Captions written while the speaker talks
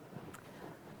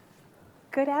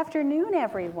Good afternoon,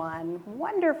 everyone.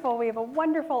 Wonderful. We have a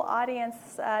wonderful audience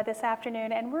this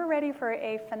afternoon, and we're ready for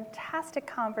a fantastic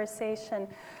conversation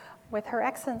with Her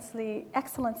Excellency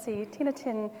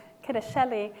Tinatin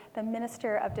Khidasheli, the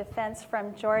Minister of Defense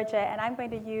from Georgia. And I'm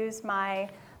going to use my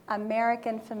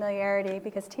American familiarity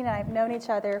because Tina and I have known each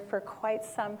other for quite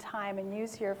some time, and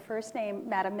use your first name,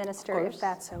 Madam Minister, if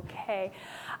that's okay.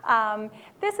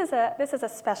 This is a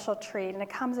special treat, and it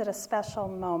comes at a special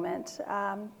moment.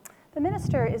 The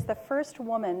minister is the first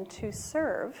woman to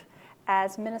serve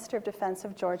as Minister of Defense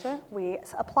of Georgia. We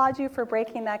applaud you for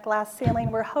breaking that glass ceiling.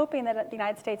 We're hoping that the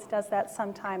United States does that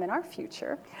sometime in our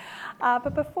future.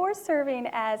 But before serving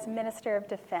as Minister of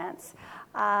Defense,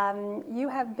 you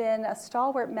have been a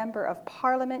stalwart member of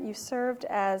Parliament. You served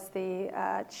as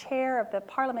the chair of the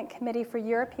Parliament Committee for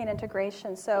European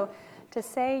Integration. So to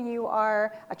say you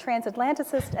are a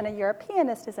transatlanticist and a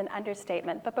Europeanist is an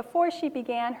understatement. But before she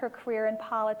began her career in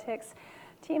politics,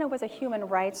 Tina was a human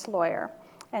rights lawyer.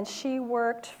 And she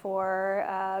worked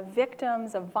for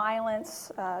victims of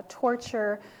violence,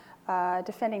 torture,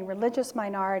 defending religious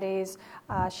minorities.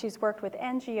 She's worked with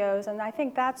NGOs, and I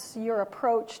think that's your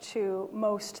approach to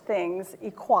most things,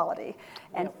 equality,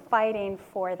 and fighting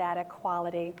for that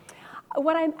equality.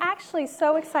 What I'm actually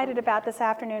so excited about this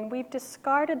afternoon, we've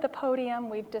discarded the podium,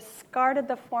 we've discarded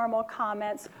the formal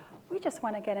comments. We just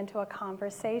want to get into a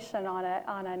conversation on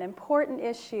an important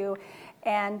issue.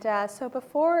 And so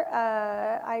before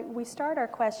we start our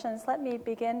questions, let me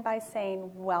begin by saying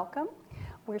welcome.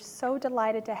 We're so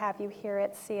delighted to have you here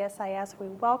at CSIS. We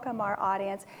welcome our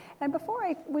audience. And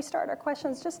before we start our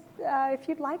questions, just if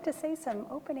you'd like to say some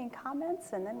opening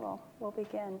comments, and then we'll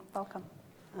begin. Welcome.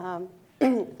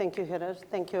 Thank you, Heather.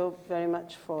 Thank you very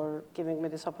much for giving me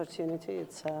this opportunity.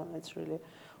 It's really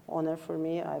honor for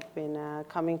me. I've been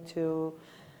coming to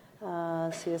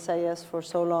CSIS for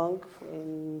so long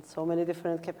in so many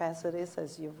different capacities,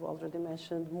 as you've already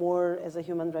mentioned, more as a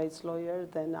human rights lawyer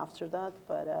than after that.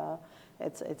 But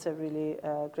it's a really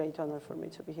great honor for me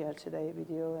to be here today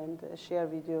with you and share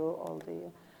with you all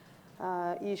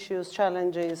the issues,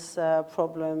 challenges,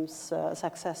 problems,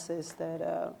 successes that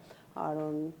are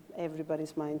on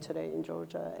everybody's mind today in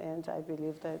Georgia. And I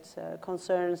believe that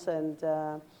concerns and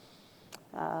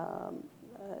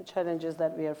challenges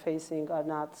that we are facing are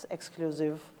not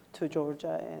exclusive to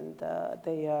Georgia, and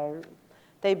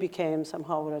they became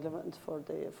somehow relevant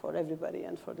for everybody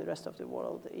and for the rest of the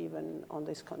world, even on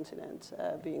this continent,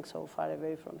 being so far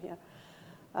away from here.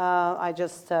 I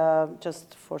just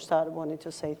for start wanted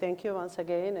to say thank you once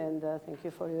again, and thank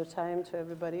you for your time to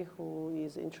everybody who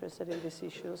is interested in these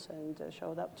issues and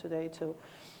showed up today to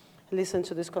listen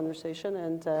to this conversation.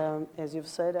 And as you've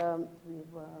said,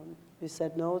 we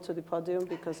said no to the podium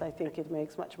because I think it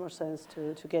makes much more sense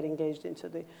to get engaged into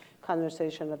the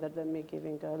conversation rather than me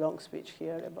giving a long speech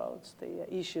here about the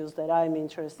issues that I'm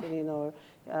interested in or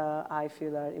I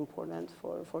feel are important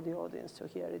for the audience to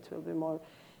hear. It will be more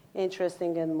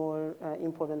interesting and more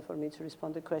important for me to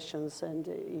respond to questions and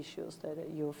issues that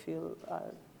you feel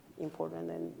are important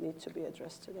and need to be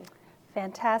addressed today.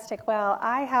 Fantastic. Well,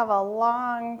 I have a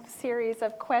long series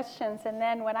of questions, and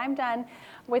then when I'm done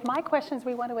with my questions,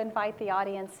 we want to invite the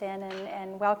audience in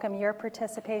and welcome your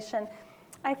participation.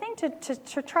 I think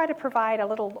to try to provide a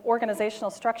little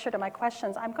organizational structure to my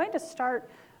questions, I'm going to start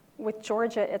with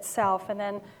Georgia itself and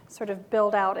then sort of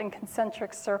build out in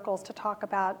concentric circles to talk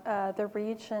about the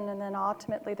region and then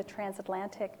ultimately the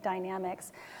transatlantic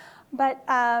dynamics. But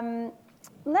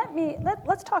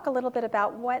let's talk a little bit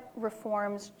about what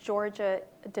reforms Georgia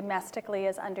domestically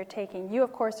is undertaking. You,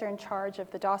 of course, are in charge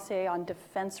of the dossier on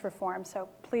defense reform, so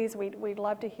please, we'd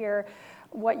love to hear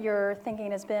what your thinking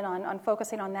has been on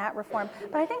focusing on that reform.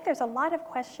 But I think there's a lot of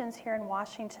questions here in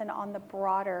Washington on the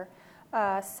broader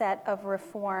set of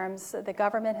reforms. The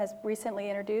government has recently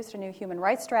introduced a new human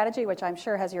rights strategy, which I'm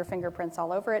sure has your fingerprints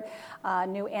all over it,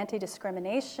 new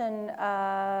anti-discrimination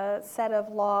set of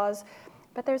laws.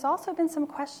 But there's also been some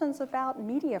questions about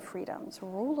media freedoms,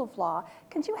 rule of law.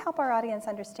 Could you help our audience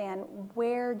understand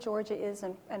where Georgia is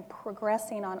and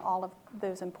progressing on all of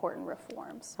those important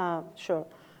reforms? Sure.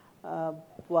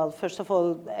 Well, first of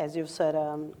all, as you've said,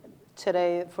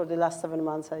 today, for the last 7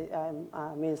 months, I'm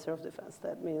Minister of Defense.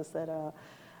 That means that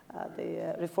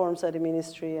the reforms at the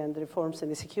ministry and the reforms in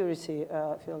the security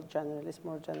field,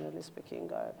 more generally speaking,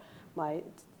 are my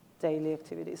daily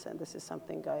activities, and this is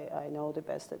something I know the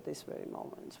best at this very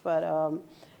moment. But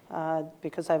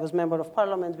because I was member of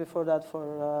Parliament before that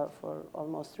for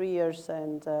almost 3 years,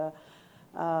 and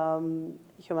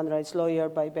human rights lawyer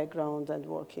by background and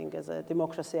working as a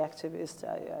democracy activist,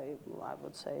 I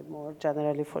would say more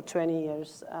generally for 20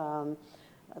 years.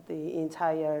 the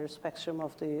entire spectrum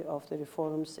of the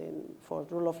reforms for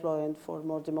rule of law and for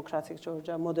more democratic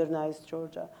Georgia, modernized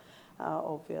Georgia,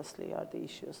 obviously are the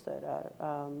issues that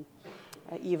are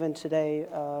even today,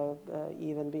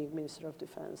 even being Minister of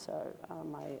Defense, are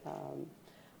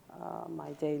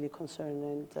my daily concern,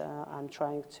 and I'm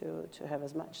trying to have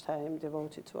as much time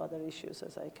devoted to other issues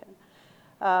as I can.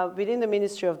 Within the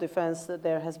Ministry of Defense,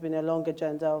 there has been a long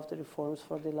agenda of the reforms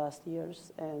for the last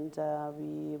years, and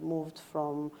we moved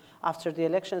from, after the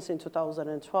elections in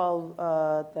 2012,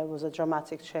 there was a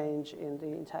dramatic change in the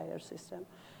entire system.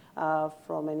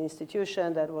 From an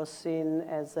institution that was seen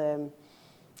as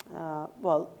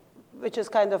which is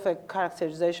kind of a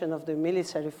characterization of the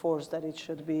military force, that it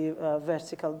should be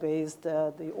vertical-based,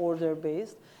 the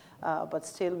order-based. But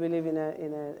still, we live in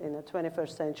a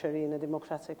 21st century, in a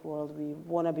democratic world. We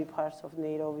want to be part of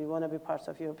NATO. We want to be part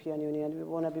of European Union. We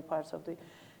want to be part of the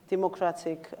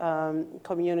democratic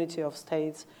community of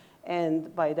states.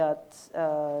 And by that,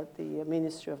 the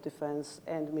Ministry of Defense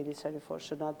and military force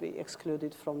should not be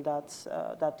excluded from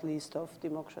that list of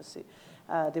democratic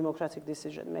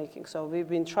decision making. So we've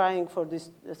been trying for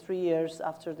these 3 years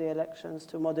after the elections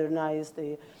to modernize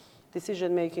the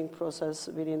decision-making process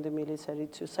within the military,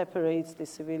 to separate the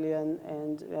civilian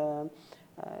and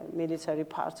military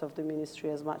part of the ministry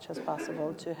as much as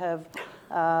possible, to have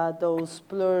those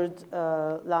blurred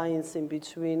lines in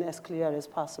between as clear as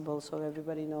possible, so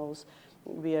everybody knows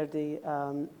where the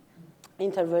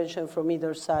intervention from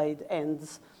either side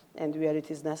ends and where it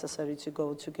is necessary to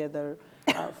go together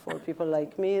for people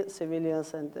like me,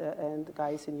 civilians and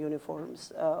guys in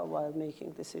uniforms, while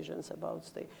making decisions about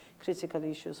the critical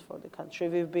issues for the country.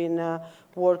 We've been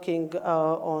working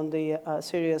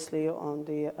seriously on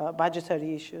the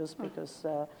budgetary issues, because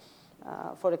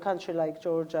for a country like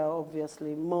Georgia,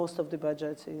 obviously, most of the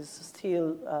budget is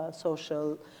still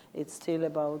social. It's still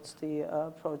about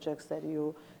the projects that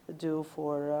you do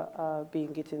for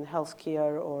being it in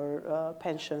healthcare or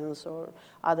pensions or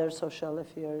other social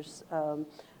affairs.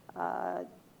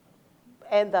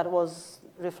 And that was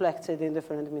reflected in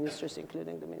different ministries,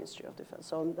 including the Ministry of Defense.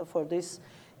 So for this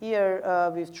year,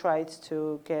 we've tried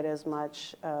to get as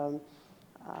much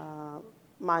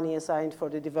money assigned for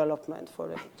the development,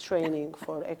 for training,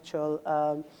 for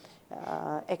actual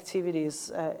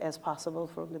activities as possible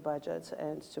from the budget,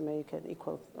 and to make an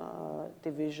equal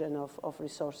division of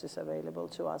resources available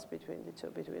to us between the two,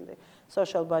 between the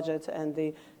social budget and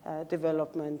the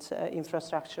development,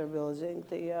 infrastructure building,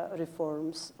 the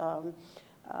reforms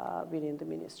within the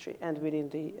ministry and within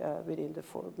the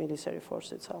military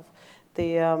force itself.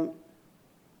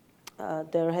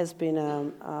 There has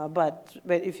been, but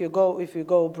if you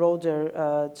go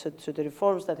broader to the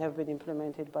reforms that have been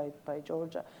implemented by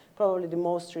Georgia, probably the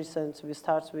most recent, we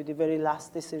start with the very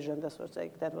last decision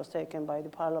that was taken by the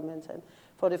parliament, and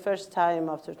for the first time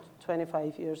after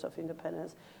 25 years of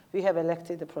independence, we have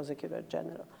elected the prosecutor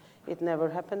general. It never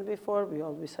happened before. We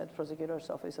always had prosecutor's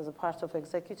office as a part of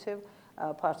executive,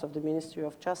 part of the Ministry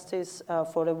of Justice.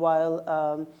 For a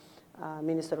while,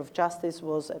 Minister of Justice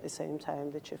was at the same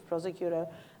time the chief prosecutor.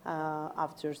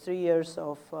 After 3 years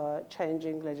of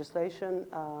changing legislation,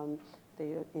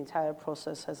 the entire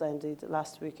process has ended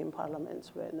last week in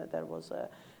Parliament, when there was a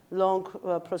long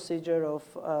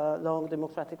long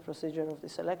democratic procedure of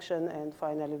this election, and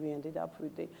finally we ended up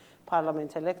with the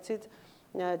Parliament elected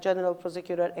general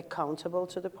prosecutor, accountable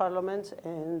to the Parliament,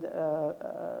 and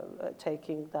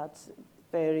taking that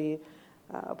very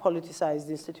politicized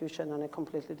institution on a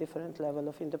completely different level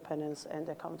of independence and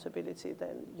accountability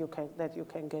than you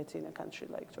can get in a country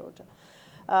like Georgia.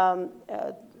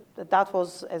 That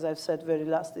was, as I've said, very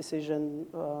last decision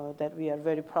that we are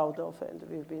very proud of, and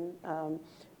we've been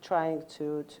trying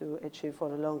to achieve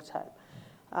for a long time.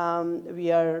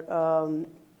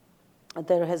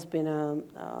 There have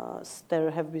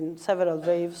been several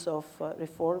waves of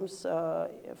reforms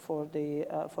for the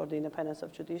independence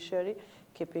of judiciary,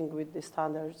 keeping with the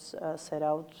standards set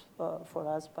out for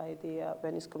us by the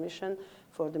Venice Commission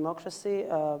for Democracy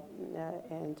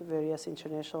and various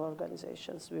international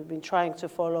organizations. We've been trying to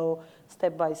follow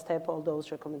step by step all those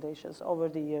recommendations over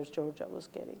the years Georgia was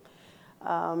getting.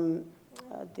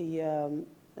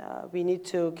 We need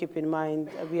to keep in mind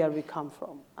where we come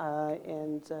from,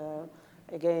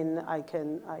 again, I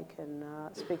can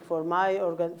speak for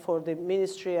for the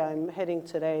ministry I'm heading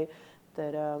today.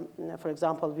 That, for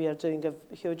example, we are doing a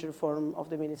huge reform of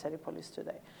the military police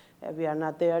today. We are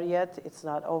not there yet, it's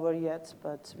not over yet,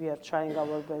 but we are trying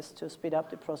our best to speed up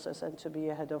the process and to be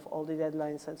ahead of all the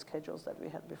deadlines and schedules that we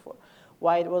had before.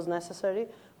 Why it was necessary?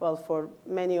 Well, for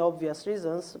many obvious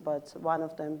reasons, but one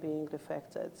of them being the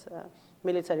fact that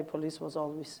military police was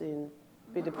always seen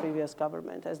with the previous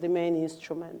government as the main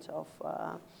instrument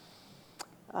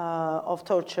of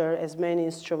torture, as main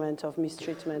instrument of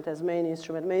mistreatment, as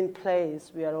main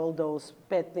place where all those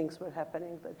bad things were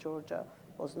happening that Georgia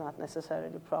was not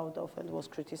necessarily proud of and was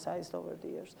criticized over the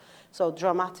years. So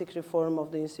dramatic reform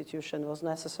of the institution was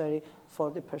necessary for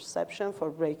the perception,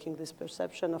 for breaking this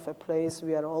perception of a place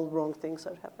where all wrong things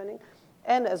are happening,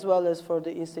 and as well as for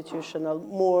the institutional,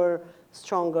 more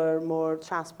stronger, more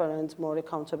transparent, more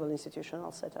accountable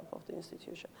institutional setup of the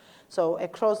institution. So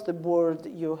across the board,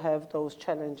 you have those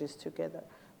challenges together.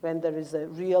 When there is a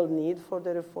real need for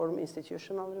the reform,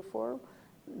 institutional reform,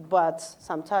 but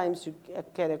sometimes you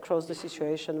get across the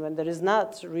situation when there is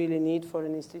not really need for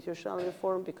an institutional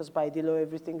reform because by the law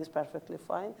everything is perfectly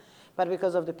fine, but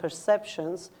because of the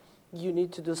perceptions, you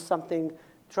need to do something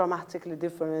dramatically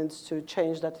different to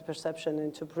change that perception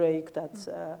and to break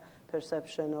that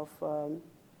perception of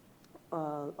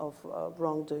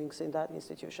wrongdoings in that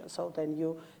institution. So then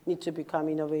you need to become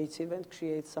innovative and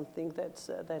create something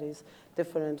that is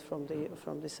different from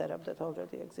the setup that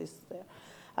already exists there.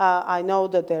 I know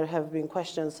that there have been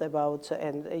questions about,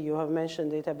 and you have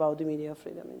mentioned it, about the media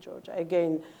freedom in Georgia.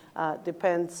 Again,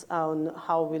 depends on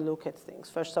how we look at things.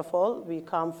 First of all, we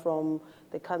come from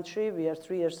the country where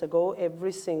 3 years ago,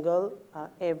 every single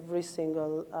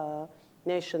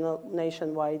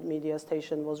nationwide media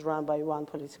station was run by one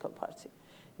political party.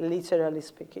 Literally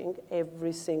speaking,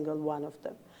 every single one of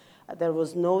them. There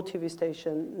was no TV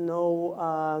station,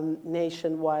 no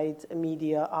nationwide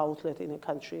media outlet in a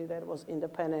country that was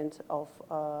independent of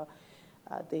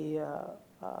the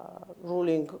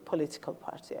ruling political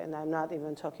party. And I'm not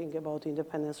even talking about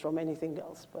independence from anything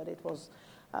else, but it was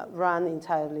run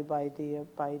entirely by the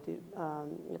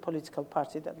political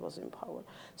party that was in power.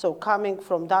 So coming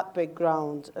from that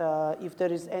background, if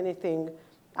there is anything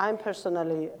I'm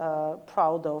personally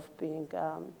proud of being,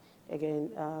 again,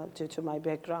 due to my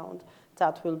background,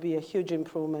 that will be a huge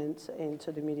improvement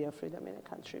into the media freedom in a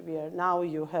country where now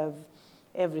you have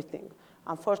everything.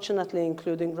 Unfortunately,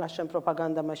 including Russian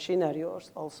propaganda machinery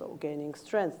also gaining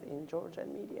strength in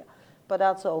Georgian media. But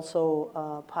that's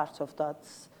also part of that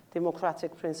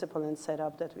democratic principle and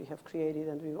setup that we have created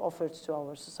and we've offered to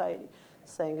our society,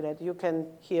 saying that you can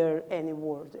hear any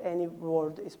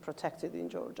word is protected in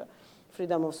Georgia.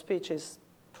 Freedom of speech is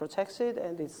protected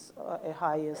and it's a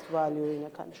highest value in a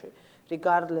country,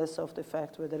 regardless of the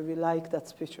fact whether we like that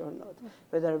speech or not,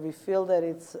 whether we feel that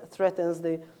it threatens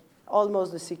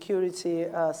almost the security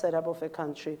setup of a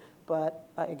country. But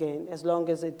again, as long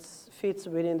as it fits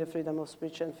within the freedom of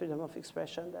speech and freedom of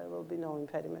expression, there will be no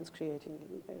impediments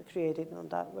created in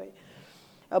that way.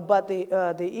 But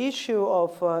the issue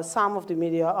of some of the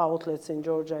media outlets in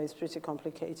Georgia is pretty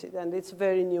complicated, and it's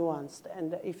very nuanced.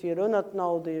 And if you do not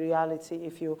know the reality,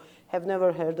 if you have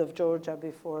never heard of Georgia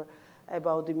before,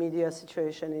 about the media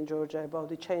situation in Georgia, about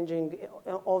the changing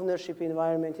ownership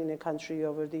environment in a country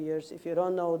over the years, if you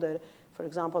don't know that, for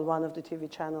example, one of the TV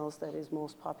channels that is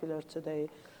most popular today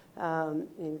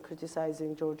in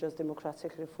criticizing Georgia's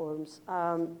democratic reforms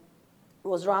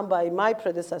was run by my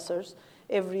predecessors,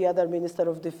 every other minister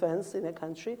of defense in a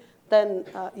country, then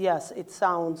yes, it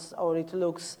sounds or it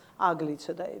looks ugly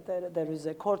today. There is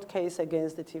a court case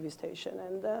against the TV station,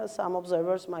 and some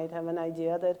observers might have an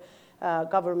idea that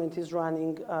government is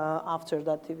running after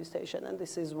that TV station, and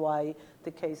this is why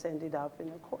the case ended up in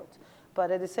a court. But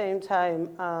at the same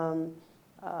time,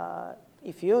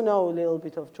 if you know a little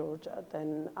bit of Georgia,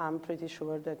 then I'm pretty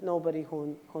sure that nobody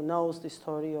who knows the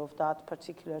story of that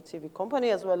particular TV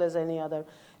company, as well as any other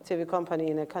TV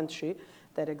company in a country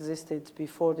that existed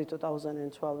before the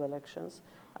 2012 elections,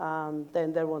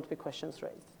 then there won't be questions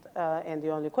raised. And the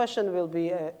only question will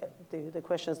be the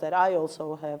questions that I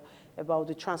also have about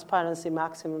the transparency,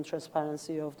 maximum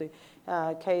transparency of the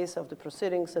case, of the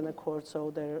proceedings in the court,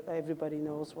 so that everybody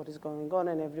knows what is going on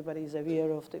and everybody is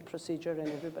aware of the procedure and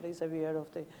everybody is aware of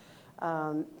the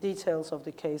details of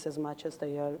the case as much as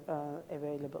they are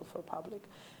available for public.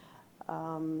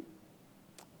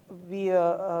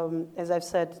 As I've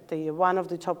said, one of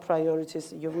the top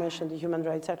priorities, you've mentioned the Human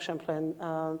Rights Action Plan,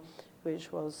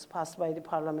 which was passed by the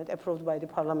parliament, approved by the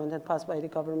parliament and passed by the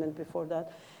government before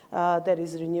that, that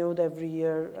is renewed every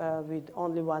year with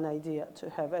only one idea, to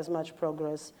have as much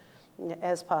progress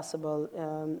as possible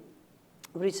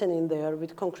written in there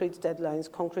with concrete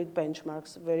deadlines, concrete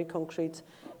benchmarks, very concrete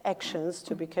actions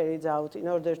to be carried out in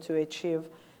order to achieve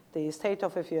the state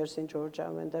of affairs in Georgia,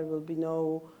 when there will be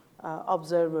no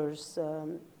observers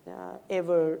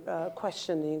ever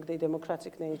questioning the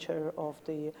democratic nature of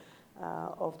the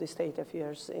state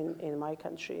affairs in my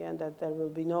country, and that there will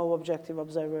be no objective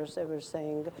observers ever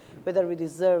saying whether we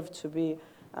deserve to be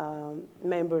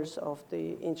members of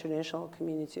the international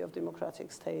community of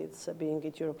democratic states, being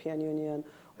it European Union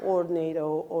or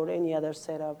NATO or any other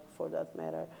setup for that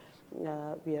matter,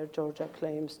 where Georgia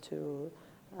claims to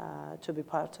be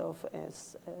part of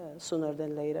as sooner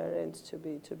than later and to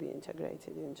be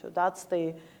integrated into. That's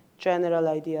the general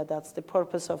idea. That's the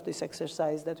purpose of this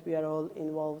exercise that we are all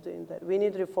involved in. That we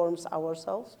need reforms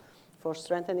ourselves for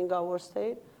strengthening our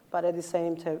state, but at the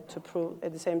same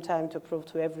time to prove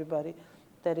to everybody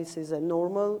that this is a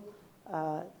normal,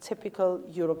 typical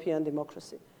European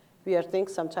democracy, where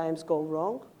things sometimes go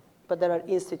wrong, but there are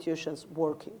institutions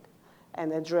working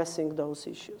and addressing those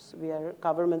issues, where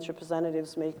government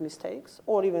representatives make mistakes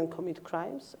or even commit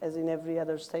crimes, as in every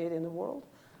other state in the world,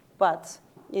 but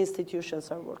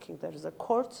institutions are working. There is a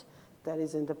court that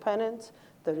is independent,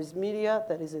 there is media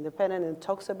that is independent and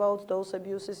talks about those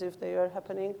abuses if they are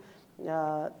happening.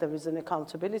 There is an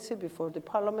accountability before the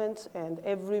parliament, and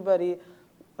everybody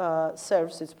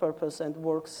serves its purpose and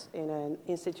works in an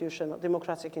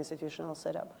democratic institutional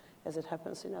setup, as it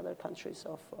happens in other countries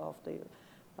of the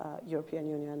European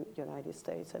Union, United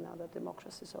States, and other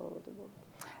democracies all over the world.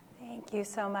 Thank you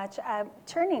so much.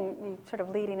 Sort of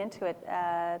leading into it,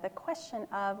 the question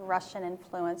of Russian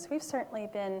influence. We've certainly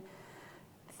been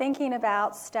thinking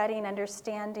about, studying,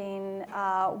 understanding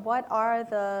what are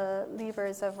the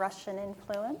levers of Russian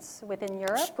influence within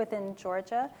Europe, within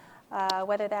Georgia,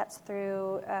 whether that's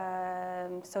through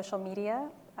social media,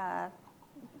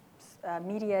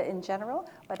 media in general,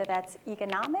 whether that's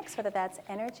economics, whether that's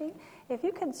energy. If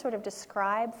you could sort of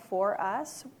describe for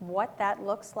us what that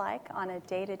looks like on a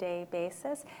day-to-day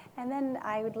basis, and then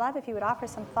I would love if you would offer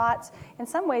some thoughts. In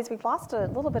some ways, we've lost a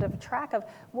little bit of track of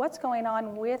what's going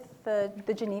on with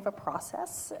the Geneva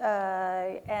process,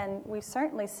 and we've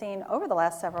certainly seen over the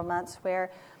last several months where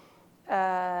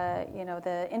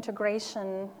the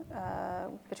integration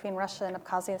between Russia and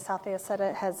Abkhazia and South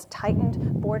Ossetia has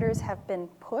tightened. Borders have been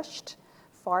pushed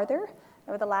farther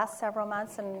over the last several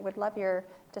months, and would love your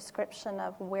description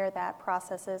of where that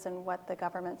process is and what the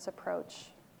government's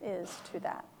approach is to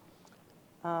that.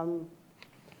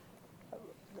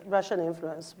 Russian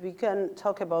influence. We can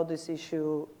talk about this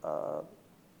issue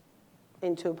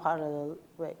in two parallel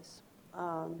ways.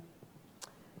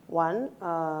 One,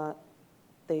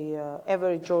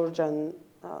 every Georgian,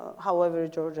 however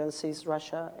Georgian sees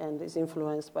Russia and is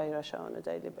influenced by Russia on a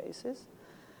daily basis.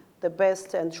 The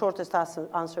best and shortest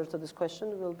answer to this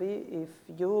question will be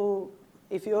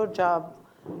if your job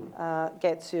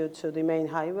gets you to the main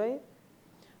highway,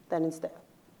 then it's there.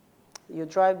 You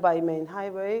drive by main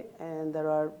highway and there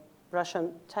are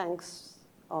Russian tanks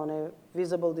on a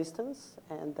visible distance,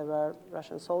 and there are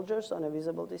Russian soldiers on a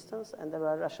visible distance, and there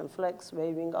are Russian flags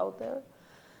waving out there.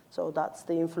 So that's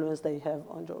the influence they have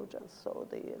on Georgians. So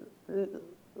the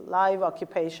live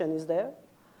occupation is there,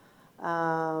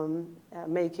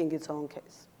 making its own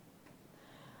case.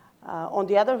 On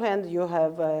the other hand, you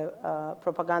have a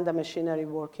propaganda machinery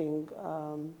working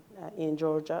in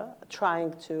Georgia,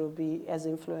 trying to be as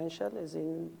influential as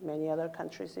in many other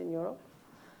countries in Europe.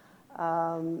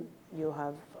 You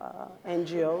have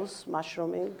NGOs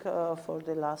mushrooming for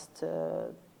the last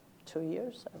 2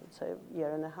 years, I would say a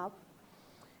year and a half.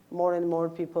 More and more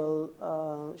people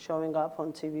showing up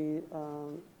on TV,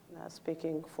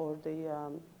 speaking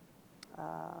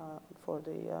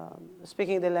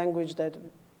speaking the language that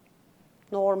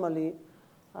normally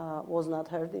was not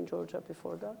heard in Georgia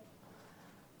before that.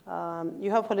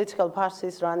 You have political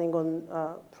parties running on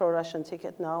pro-Russian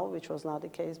ticket now, which was not the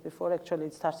case before. Actually,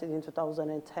 it started in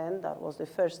 2010. That was the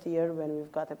first year when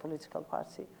we've got a political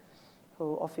party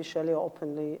who officially,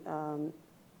 openly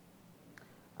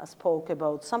spoke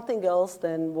about something else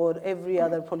than what every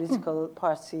other political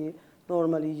party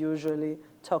normally, usually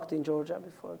talked in Georgia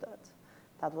before that.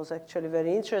 That was actually a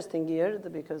very interesting year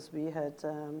because we had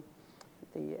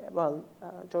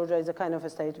Georgia is a kind of a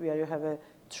state where you have a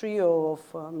trio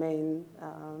of main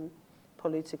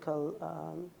political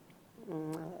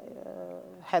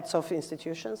heads of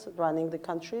institutions running the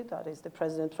country. That is the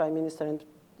president, prime minister, and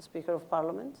speaker of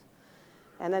parliament.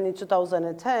 And then in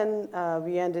 2010,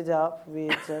 we ended up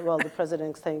with, the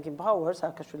president staying in power.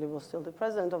 Saakashvili was still the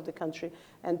president of the country.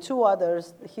 And two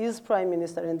others, his prime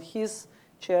minister and his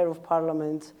chair of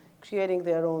parliament, creating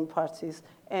their own parties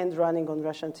and running on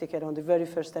Russian ticket. On the very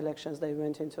first elections, they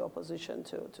went into opposition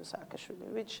to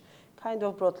Saakashvili, which kind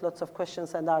of brought lots of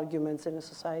questions and arguments in a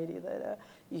society that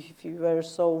if you were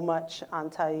so much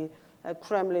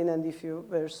anti-Kremlin and if you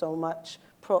were so much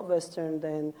pro-Western,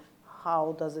 then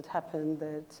how does it happen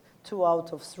that 2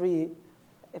 out of 3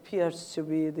 appears to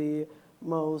be the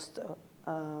most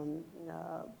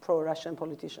pro-Russian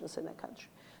politicians in the country?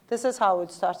 This is how it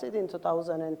started in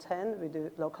 2010 with the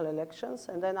local elections,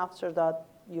 and then after that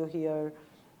you hear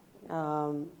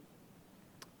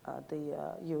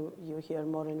you hear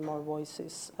more and more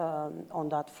voices on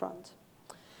that front.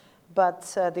 But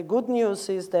the good news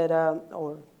is that,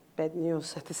 or bad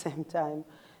news at the same time,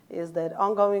 is that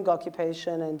ongoing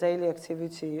occupation and daily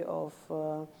activity of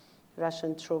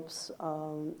Russian troops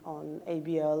on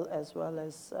ABL, as well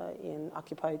as in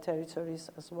occupied territories,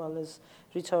 as well as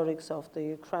rhetorics of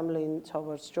the Kremlin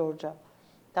towards Georgia,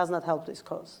 does not help this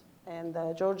cause. And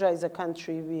Georgia is a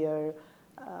country where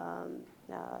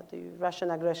the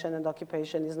Russian aggression and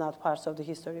occupation is not part of the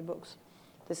history books.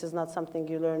 This is not something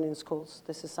you learn in schools.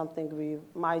 This is something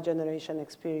my generation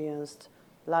experienced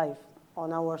live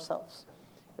on ourselves.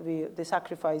 The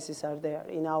sacrifices are there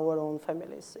in our own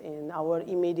families, in our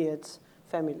immediate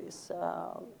families.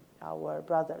 Our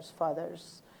brothers,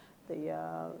 fathers, the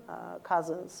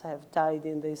cousins have died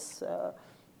in these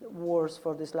wars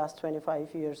for these last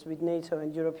 25 years with NATO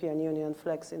and European Union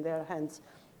flags in their hands,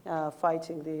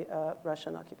 fighting the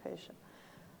Russian occupation.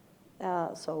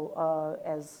 So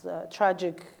as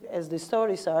tragic as the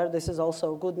stories are, this is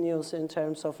also good news in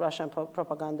terms of Russian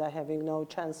propaganda having no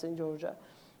chance in Georgia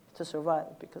to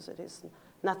survive, because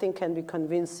nothing can be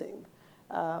convincing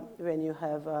when you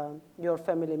have your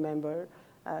family member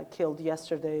killed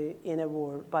yesterday in a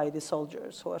war by the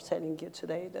soldiers who are telling you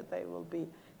today that they will be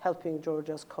helping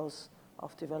Georgia's cause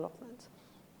of development.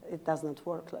 It does not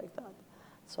work like that.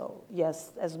 So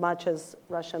yes, as much as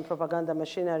Russian propaganda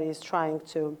machinery is trying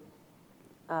to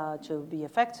be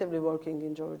effectively working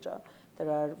in Georgia, there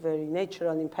are very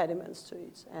natural impediments to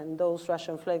it. And those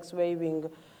Russian flags waving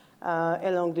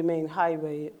along the main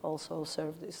highway also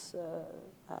serve this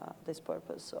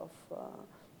purpose of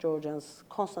Georgians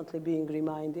constantly being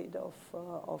reminded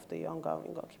of the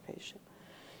ongoing occupation.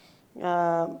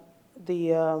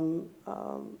 The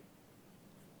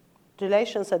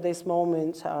relations at this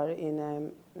moment are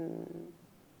in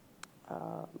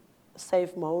a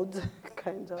safe mode,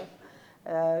 kind of.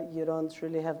 You don't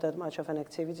really have that much of an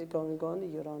activity going on.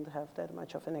 You don't have that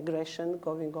much of an aggression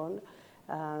going on.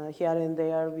 Here and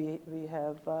there, we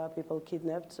have people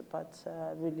kidnapped but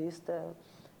released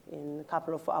in a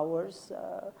couple of hours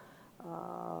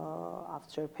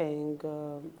after paying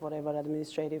whatever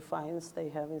administrative fines they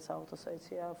have in South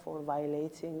Ossetia for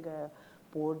violating a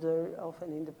border of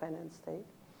an independent state.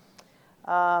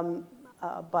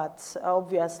 But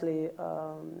obviously,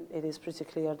 it is pretty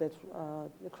clear that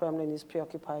the Kremlin is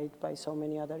preoccupied by so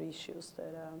many other issues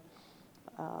that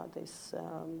this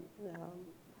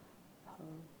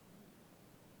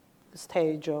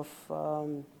stage of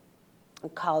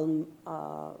calm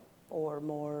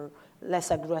or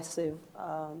less aggressive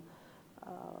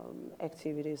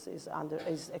activities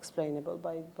is explainable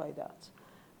by that.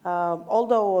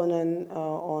 Although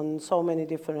on so many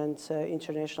different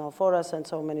international forums and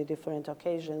so many different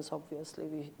occasions,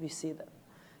 obviously we see that.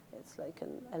 It's like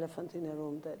an elephant in a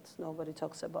room that nobody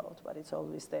talks about, but it's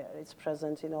always there. It's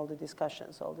present in all the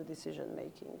discussions, all the decision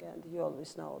making, and you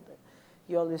always know that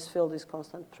you always feel this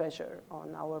constant pressure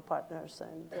on our partners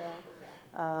and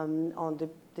on the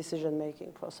decision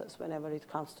making process whenever it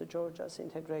comes to Georgia's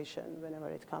integration, whenever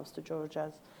it comes to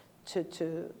Georgia's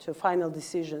to final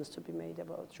decisions to be made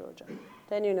about Georgia.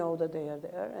 Then you know that they are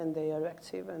there and they are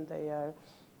active and they are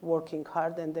working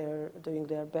hard and they are doing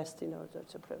their best in order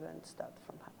to prevent that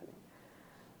from happening.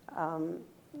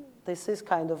 This is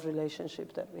kind of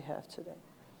relationship that we have today.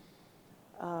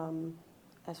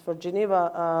 As for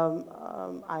Geneva,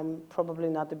 I'm probably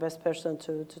not the best person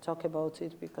to talk about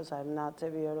it because I'm not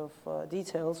aware of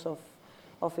details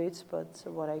of it, but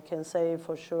what I can say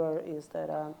for sure is that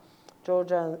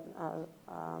Georgia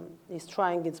is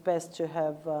trying its best to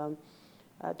have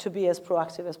to be as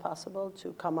proactive as possible,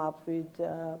 to come up with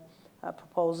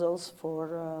proposals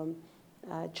for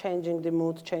changing the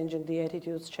mood, changing the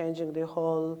attitudes, changing the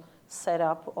whole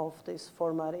setup of this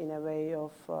format in a way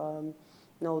of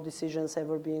no decisions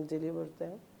ever being delivered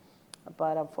there.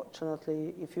 But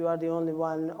unfortunately, if you are the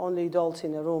only adult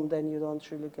in a room, then you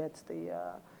don't really get the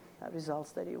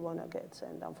results that you want to get.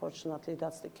 And unfortunately,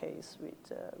 that's the case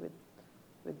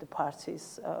with the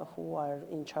parties who are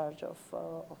in charge of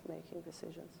making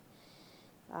decisions.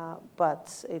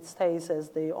 But it stays as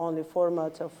the only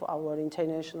format of our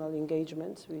international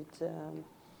engagement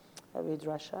with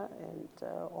Russia and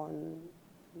on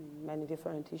many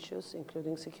different issues,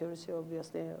 including security,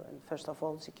 obviously, and first of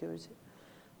all, security.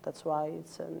 That's why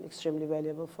it's an extremely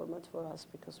valuable format for us,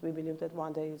 because we believe that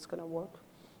one day it's going to work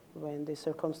when the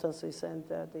circumstances and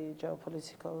the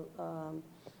geopolitical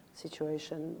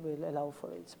situation will allow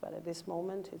for it. But at this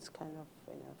moment, it's kind of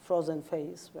in frozen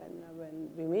phase. When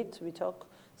we meet, we talk.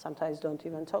 Sometimes don't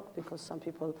even talk because some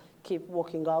people keep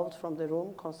walking out from the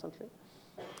room constantly.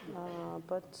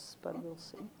 But we'll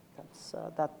see.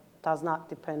 That does not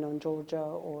depend on Georgia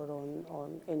or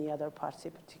on any other party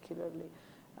particularly.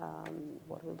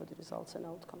 What will be the results and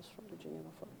outcomes from the Geneva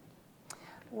Forum?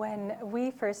 When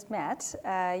we first met,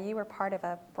 you were part of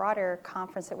a broader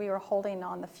conference that we were holding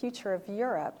on the future of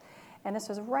Europe. And this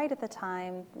was right at the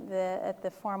time at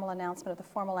the formal announcement of the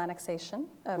formal annexation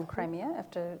of Crimea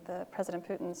after the President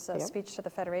Putin's speech to the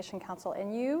Federation Council.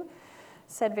 And you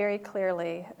said very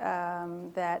clearly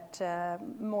that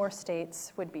more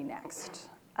states would be next.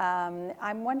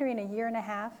 I'm wondering, a year and a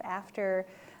half after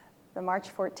the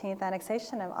March 14th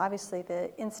annexation and obviously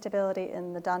the instability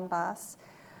in the Donbass,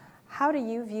 how do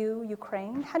you view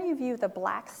Ukraine? How do you view the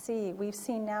Black Sea? We've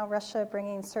seen now Russia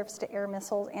bringing surface-to-air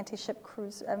missiles, anti-ship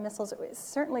cruise missiles. We've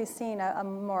certainly seen a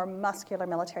more muscular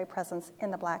military presence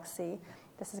in the Black Sea.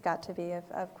 This has got to be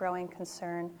of growing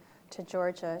concern to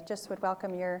Georgia. Just would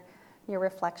welcome your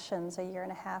reflections a year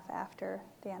and a half after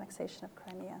the annexation of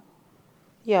Crimea.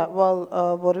 Yeah, well,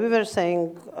 what we were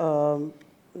saying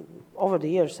over the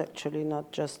years, actually,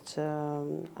 not just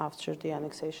after the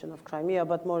annexation of Crimea,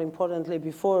 but more importantly,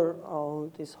 before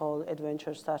this whole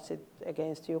adventure started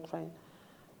against Ukraine,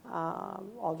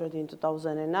 already in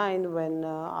 2009, when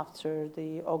after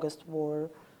the August war,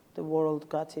 the world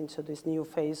got into this new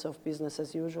phase of business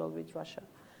as usual with Russia,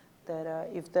 that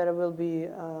if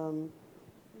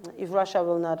Russia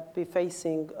will not be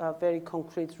facing very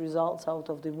concrete results out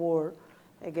of the war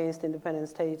against independent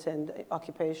states and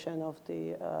occupation of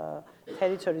the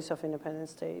territories of independent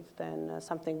states, then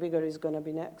something bigger is going to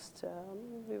be next.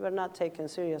 We were not taken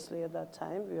seriously at that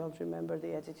time. We all remember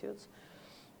the attitudes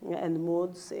and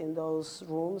moods in those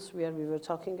rooms where we were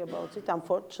talking about it.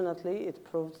 Unfortunately, it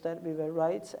proved that we were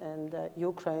right, and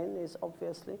Ukraine is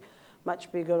obviously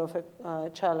much bigger of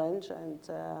a challenge and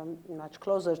much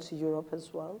closer to Europe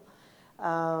as well.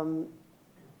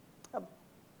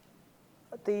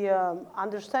 The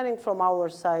understanding from our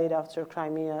side after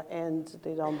Crimea and the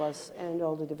Donbass and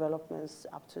all the developments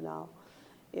up to now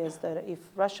is that if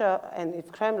Russia and if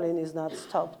Kremlin is not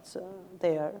stopped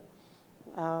there,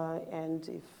 and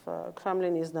if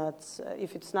Kremlin is not,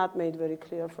 if it's not made very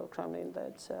clear for Kremlin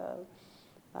that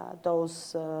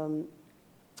those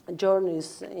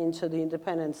journeys into the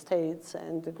independent states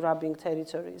and grabbing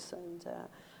territories and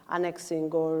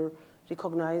annexing or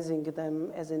recognizing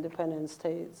them as independent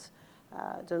states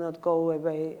do not go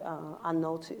away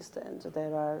unnoticed, and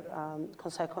there are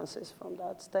consequences from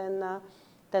that,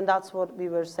 then that's what we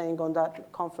were saying on that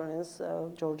conference,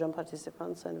 Georgian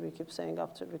participants, and we kept saying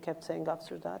after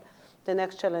that, the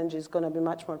next challenge is going to be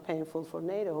much more painful for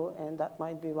NATO, and that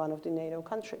might be one of the NATO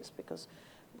countries, because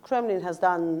Kremlin has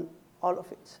done all of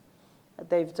it.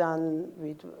 They've done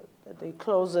with the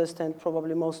closest and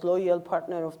probably most loyal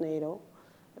partner of NATO,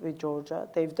 with Georgia.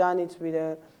 They've done it with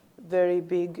a very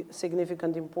big,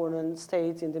 significant, important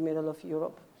state in the middle of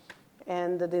Europe.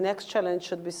 And the next challenge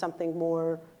should be something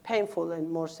more painful and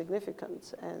more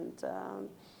significant. And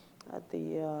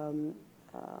the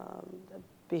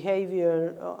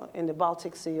behavior in the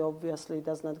Baltic Sea obviously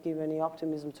does not give any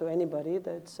optimism to anybody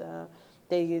that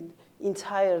they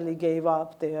entirely gave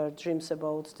up their dreams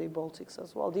about the Baltics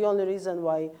as well. The only reason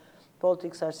why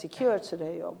Baltics are secure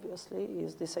today, obviously,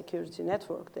 is the security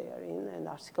network they are in, and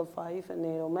Article 5 and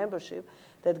NATO membership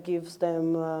that gives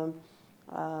them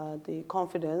the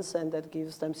confidence and that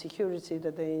gives them security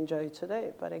that they enjoy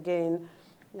today. But again,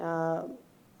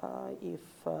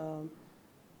 if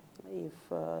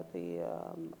the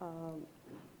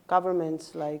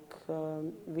governments like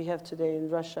we have today in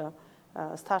Russia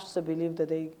starts to believe that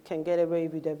they can get away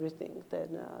with everything,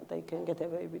 then they can get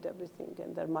away with everything.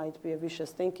 And there might be a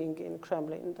vicious thinking in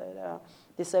Kremlin that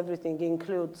this everything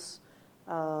includes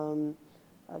the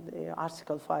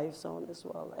Article 5 zone as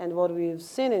well. And what we've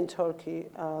seen in Turkey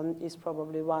is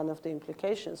probably one of the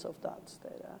implications of that,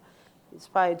 in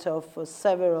spite of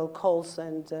several calls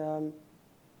and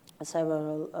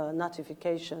several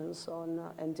notifications on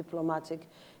and diplomatic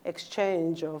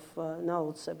exchange of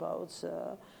notes about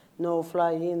no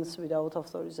fly-ins without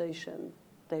authorization,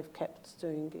 they've kept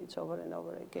doing it over and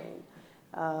over again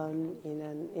in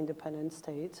an independent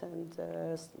state and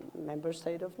member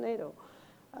state of NATO.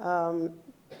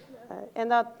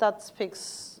 And that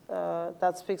speaks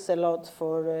a lot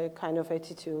for a kind of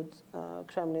attitude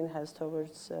Kremlin has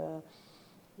towards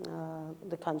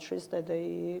the countries that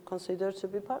they consider to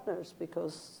be partners,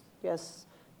 because yes,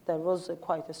 there was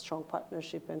quite a strong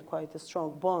partnership and quite a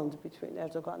strong bond between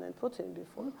Erdogan and Putin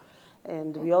before,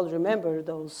 and we all remember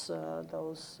those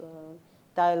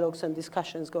dialogues and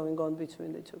discussions going on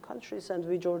between the two countries. And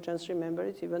we Georgians remember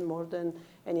it even more than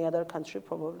any other country,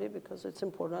 probably, because it's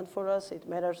important for us, it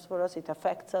matters for us, it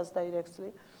affects us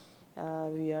directly.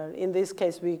 In this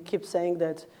case, we keep saying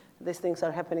that these things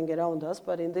are happening around us,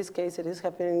 but in this case, it is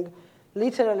happening,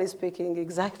 literally speaking,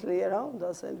 exactly around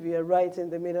us, and we are right in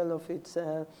the middle of it,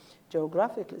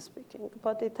 geographically speaking.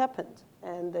 But it happened,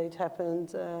 and it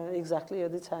happened exactly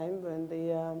at the time when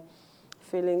the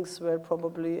feelings were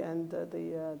probably, and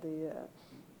the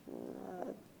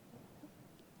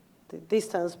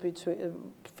distance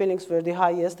between, feelings were the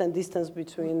highest, and distance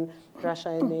between Russia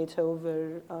and NATO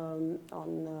were on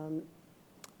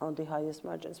the highest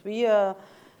margins.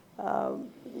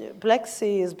 Black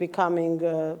Sea is becoming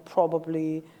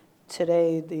probably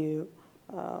today the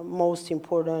most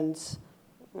important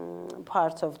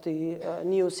part of the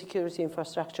new security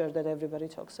infrastructure that everybody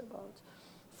talks about.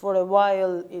 For a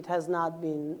while, it has not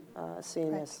been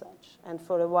seen as such. And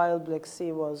for a while, Black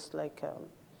Sea was like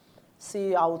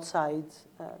sea outside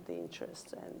the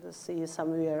interest, and the sea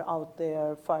somewhere out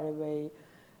there, far away,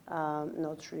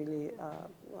 not really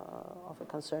of a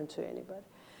concern to anybody.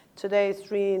 Today,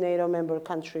 3 NATO member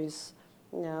countries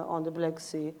on the Black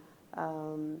Sea,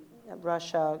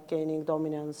 Russia gaining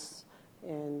dominance,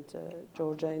 and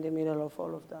Georgia in the middle of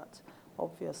all of that,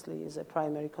 obviously is a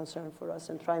primary concern for us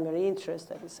and primary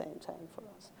interest at the same time for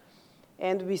us.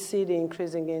 And we see the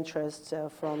increasing interest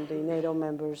from the NATO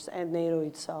members and NATO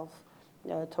itself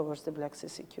towards the Black Sea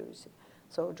security.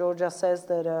 So Georgia says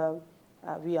that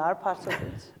we are part of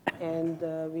it, and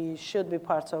we should be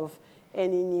part of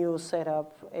any new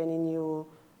setup, any new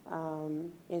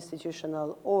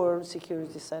institutional or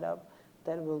security setup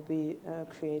that will be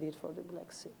created for the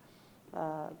Black Sea.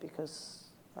 Because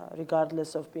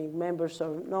regardless of being members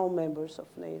or no members of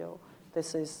NATO,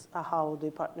 this is how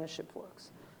the partnership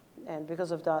works. And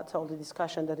because of that, all the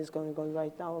discussion that is going on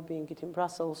right now, being it in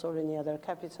Brussels or any other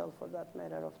capital for that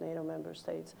matter of NATO member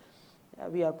states,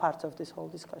 we are part of this whole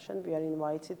discussion. We are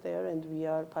invited there, and we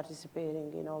are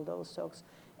participating in all those talks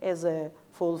as a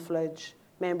full-fledged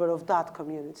member of that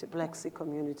community, Black Sea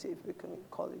community, if we can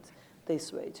call it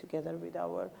this way, together with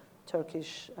our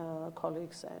Turkish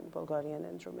colleagues and Bulgarian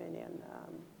and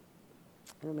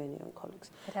Romanian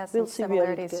colleagues. It has some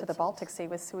similarities to the Baltic Sea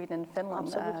with Sweden and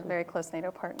Finland, very close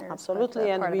NATO partners. Absolutely,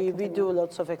 and we do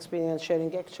lots of experience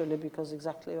sharing actually because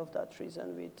exactly of that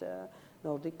reason with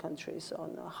Nordic countries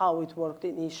on how it worked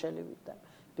initially with them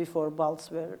before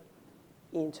Balts were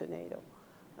into NATO.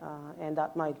 And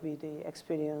that might be the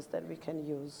experience that we can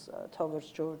use towards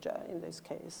Georgia in this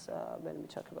case when we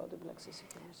talk about the Black Sea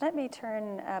security. Let me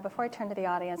turn, before I turn to the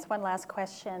audience, one last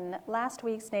question. Last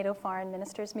week's NATO foreign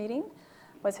ministers meeting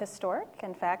was historic,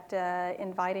 in fact,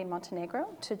 inviting Montenegro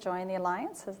to join the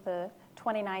alliance as the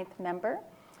 29th member.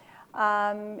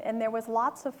 And there was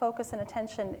lots of focus and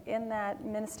attention in that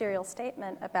ministerial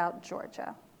statement about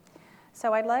Georgia.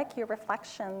 So I'd like your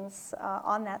reflections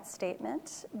on that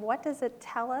statement. What does it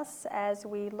tell us as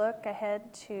we look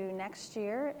ahead to next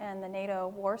year and the NATO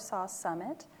Warsaw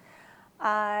Summit?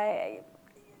 I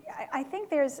think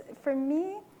for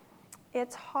me,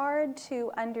 it's hard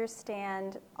to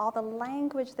understand all the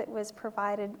language that was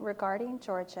provided regarding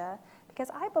Georgia, because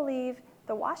I believe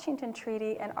the Washington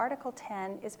Treaty and Article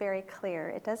 10 is very clear.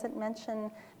 It doesn't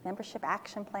mention membership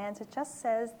action plans. It just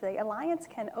says the alliance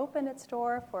can open its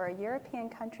door for a European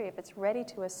country if it's ready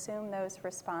to assume those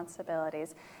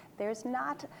responsibilities. There's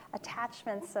not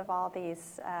attachments of all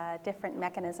these different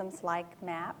mechanisms like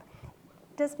MAP.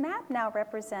 Does MAP now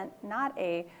represent not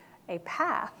a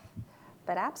path,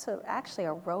 but actually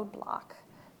a roadblock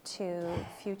to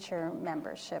future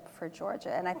membership for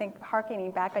Georgia? And I think harkening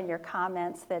back on your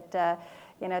comments that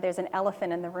there's an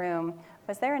elephant in the room.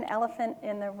 Was there an elephant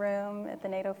in the room at the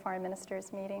NATO foreign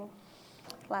ministers meeting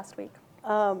last week?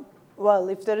 Well,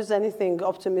 if there is anything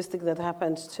optimistic that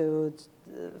happened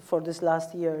for this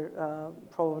last year,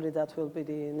 probably that will be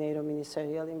the NATO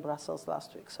ministerial in Brussels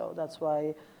last week. So that's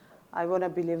why I want to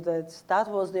believe that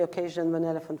was the occasion when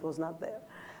elephant was not there.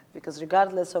 Because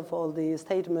regardless of all the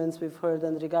statements we've heard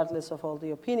and regardless of all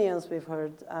the opinions we've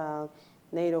heard,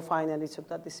 NATO finally took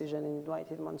that decision and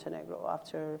invited Montenegro.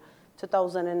 After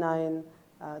 2009,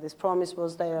 this promise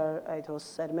was there. It was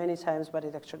said many times, but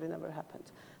it actually never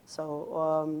happened.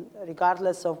 So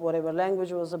regardless of whatever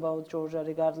language was about Georgia,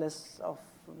 regardless of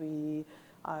we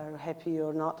are happy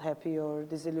or not happy or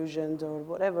disillusioned or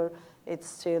whatever, it's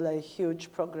still a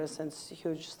huge progress and a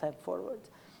huge step forward.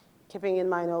 Keeping in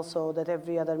mind also that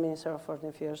every other Minister of Foreign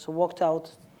Affairs who walked out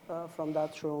from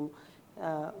that room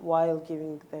while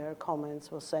giving their comments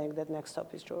was saying that next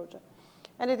stop is Georgia.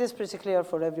 And it is pretty clear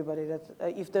for everybody that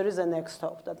if there is a next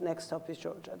stop, that next stop is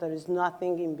Georgia. There is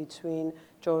nothing in between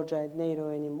Georgia and NATO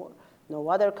anymore. No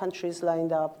other countries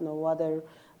lined up, no other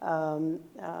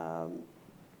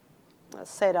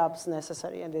setups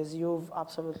necessary. And as you've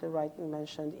absolutely rightly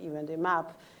mentioned, even the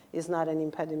map is not an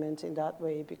impediment in that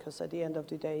way, because at the end of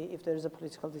the day, if there is a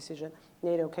political decision,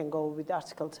 NATO can go with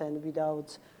Article 10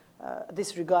 without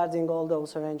disregarding all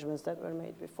those arrangements that were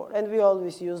made before. And we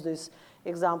always use this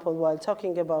example while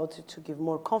talking about it to give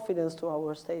more confidence to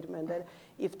our statement that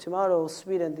if tomorrow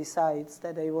Sweden decides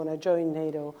that they want to join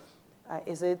NATO,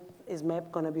 is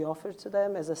MAP going to be offered to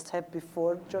them as a step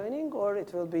before joining, or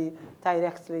it will be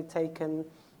directly taken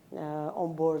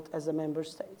on board as a member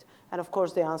state? And of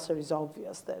course, the answer is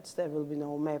obvious, that there will be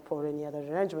no MAP or any other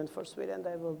arrangement for Sweden.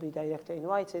 They will be directly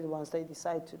invited once they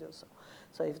decide to do so.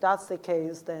 So if that's the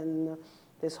case, then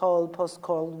this whole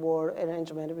post-Cold War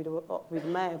arrangement with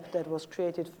MAP that was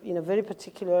created in a very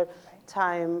particular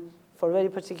time for very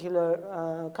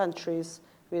particular countries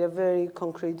with a very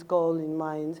concrete goal in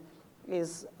mind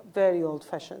is very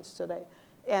old-fashioned today.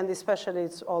 And especially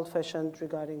it's old-fashioned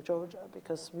regarding Georgia,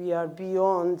 because we are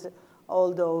beyond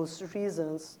all those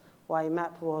reasons why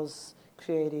MAP was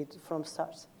created from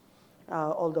start.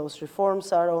 All those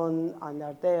reforms are on and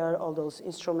are there. All those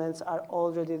instruments are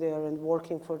already there and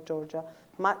working for Georgia.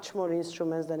 Much more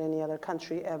instruments than any other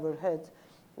country ever had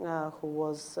who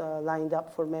was lined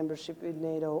up for membership with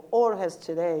NATO or has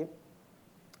today,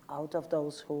 out of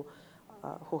those who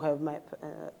have MAP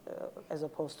as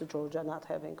opposed to Georgia not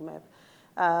having MAP.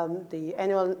 The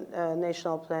annual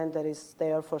national plan that is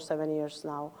there for 7 years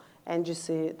now,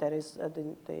 NGC, that is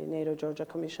the NATO Georgia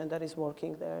Commission that is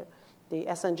working there, the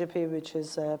SNGP, which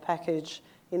is a package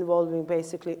involving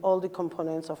basically all the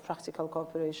components of practical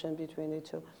cooperation between the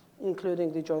two,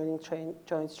 including the joint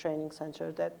training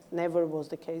center. That never was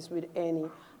the case with any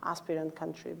aspirant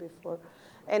country before.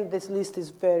 And this list is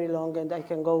very long, and I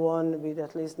can go on with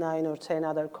at least 9 or 10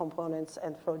 other components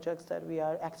and projects that we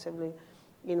are actively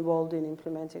involved in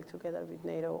implementing together with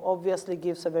NATO. Obviously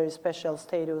gives a very special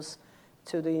status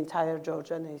to the entire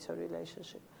Georgia-NATO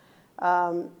relationship.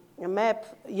 A MAP,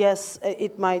 yes,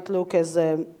 it might look as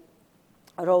a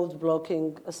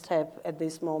road-blocking step at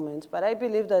this moment, but I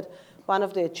believe that one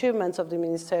of the achievements of the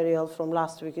ministerial from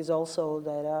last week is also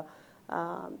that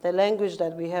the language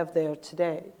that we have there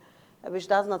today, which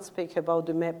does not speak about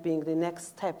the MAP being the next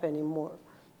step anymore,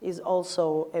 is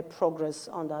also a progress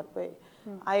on that way.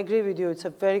 I agree with you, it's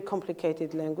a very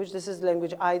complicated language. This is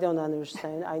language I don't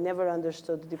understand. I never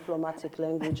understood diplomatic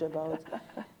language about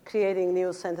creating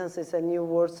new sentences and new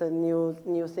words and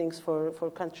new things for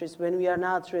countries when we are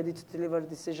not ready to deliver a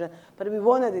decision, but we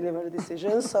want to deliver a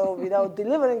decision. So without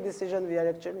delivering a decision, we are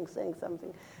actually saying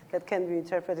something that can be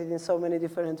interpreted in so many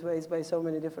different ways by so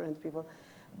many different people.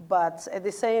 But at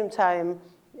the same time,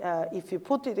 if you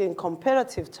put it in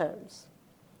comparative terms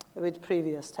with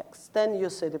previous texts, then you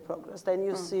see the progress. Then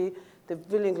you see the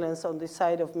willingness on the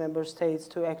side of member states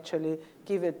to actually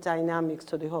give it dynamics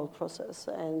to the whole process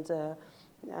and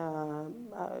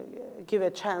give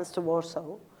a chance to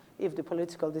Warsaw if the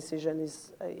political decision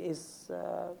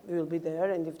will be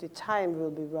there and if the time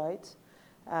will be right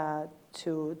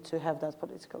to have that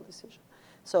political decision.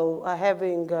 So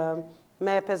having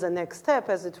MAP as a next step,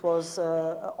 as it was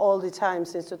all the time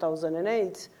since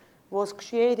 2008, was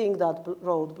creating that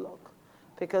roadblock,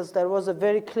 because there was a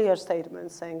very clear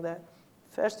statement saying that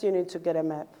first you need to get a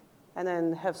MAP and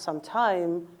then have some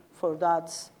time for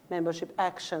that membership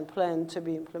action plan to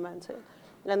be implemented.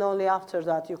 And only after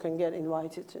that you can get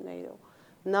invited to NATO.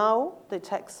 Now the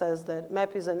text says that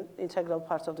MAP is an integral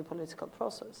part of the political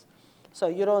process. So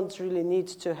you don't really need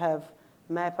to have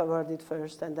MAP awarded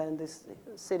first and then this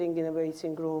sitting in a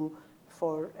waiting room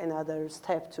for another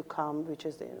step to come, which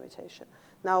is the invitation.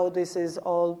 Now this is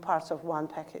all part of one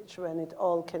package when it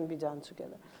all can be done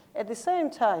together. At the same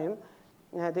time,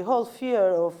 the whole fear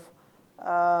of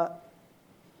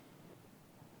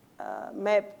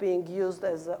MAP being used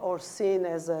as or seen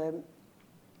as a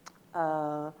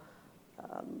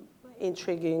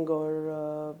intriguing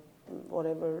or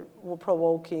whatever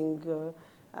provoking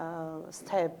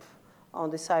step on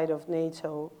the side of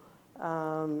NATO,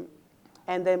 and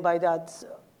then by that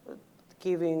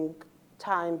giving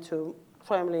time to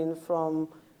Kremlin from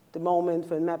the moment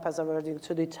when MAP has awarding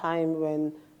to the time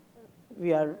when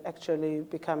we are actually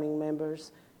becoming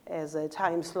members as a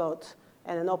time slot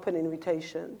and an open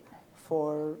invitation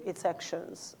for its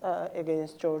actions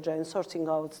against Georgia and sorting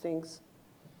out things.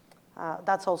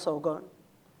 That's also gone.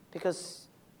 Because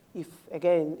if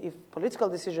political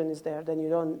decision is there, then you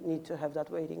don't need to have that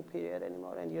waiting period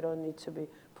anymore and you don't need to be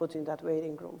put in that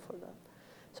waiting room for that.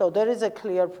 So there is a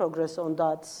clear progress on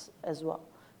that as well.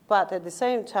 But at the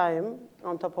same time,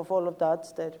 on top of all of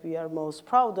that we are most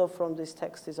proud of from this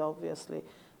text is obviously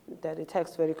that the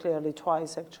text very clearly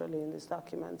twice actually in this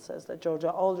document says that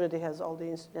Georgia already has all the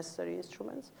necessary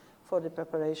instruments for the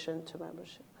preparation to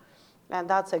membership. And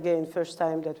that's, again, first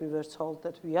time that we were told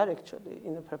that we are actually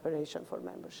in a preparation for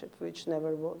membership, which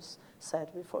never was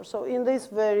said before. So in this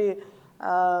very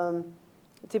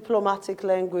diplomatic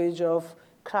language of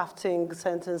crafting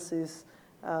sentences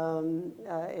and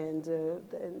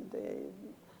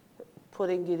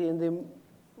putting it in the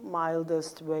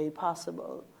mildest way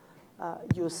possible,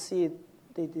 you see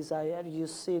the desire, you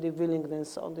see the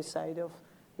willingness on the side of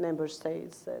member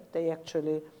states that they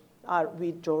actually are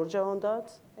with Georgia on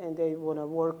that, and they want to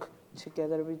work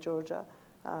together with Georgia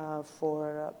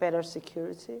for better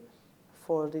security,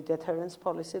 for the deterrence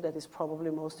policy that is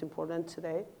probably most important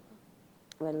today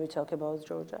when we talk about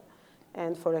Georgia,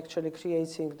 and for actually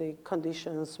creating the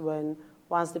conditions when,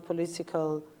 once the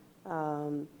political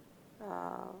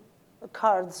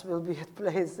cards will be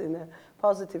placed in a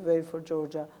positive way for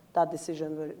Georgia, that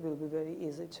decision will be very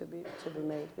easy to be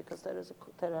made, because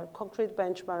there are concrete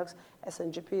benchmarks.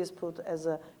 SNGP is put as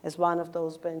one of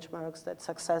those benchmarks that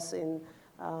success in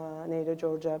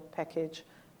NATO-Georgia package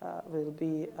will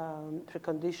be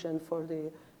precondition for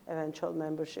the eventual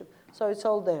membership. So it's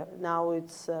all there. Now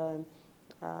it's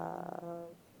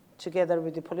together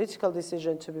with the political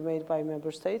decision to be made by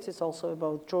member states, it's also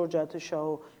about Georgia to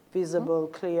show visible,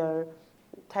 clear,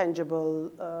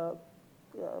 tangible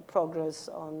progress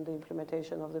on the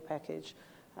implementation of the package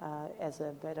as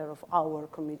a matter of our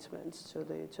commitment to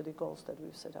the goals that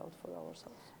we've set out for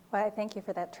ourselves. Well, I thank you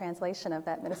for that translation of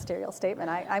that ministerial statement.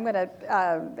 I'm going to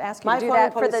ask you My to do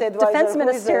that for the defense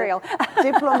ministerial.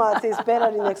 Diplomat is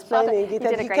better in explaining it,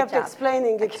 and he kept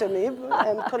explaining it to me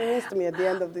and convinced me at the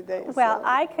end of the day. Well, so.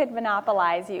 I could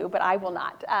monopolize you, but I will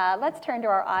not. Let's turn to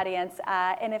our audience.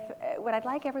 And what I'd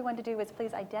like everyone to do is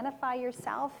please identify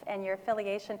yourself and your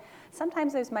affiliation.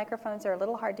 Sometimes those microphones are a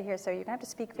little hard to hear, so you're going to have to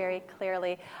speak very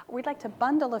clearly. We'd like to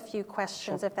bundle a few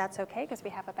questions, if that's okay, because we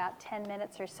have about 10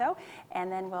 minutes or so,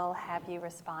 and then we'll have you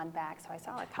respond back. So I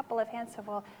saw a couple of hands, so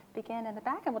we'll begin in the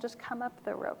back, and we'll just come up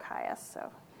the row, Caius.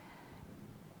 So.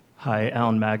 Hi,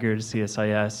 Alan Maggard,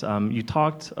 CSIS. You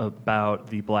talked about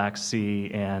the Black Sea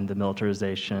and the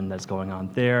militarization that's going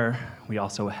on there. We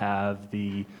also have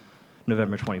the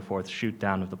November 24th shoot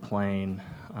down of the plane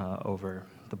over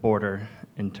the border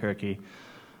in Turkey.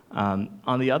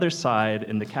 On the other side,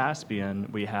 in the Caspian,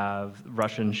 we have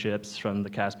Russian ships from the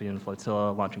Caspian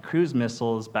flotilla launching cruise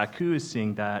missiles. Baku is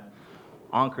seeing that.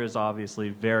 Ankara is obviously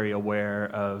very aware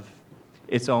of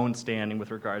its own standing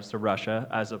with regards to Russia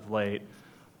as of late.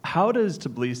 How does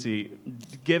Tbilisi,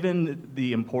 given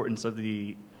the importance of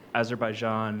the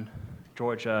Azerbaijan,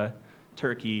 Georgia,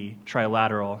 Turkey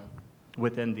trilateral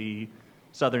within the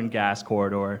Southern Gas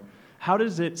Corridor, how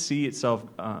does it see itself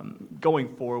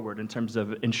going forward in terms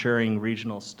of ensuring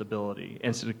regional stability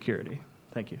and security?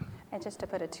 Thank you. And just to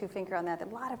put a two-finger on that, a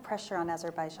lot of pressure on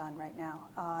Azerbaijan right now,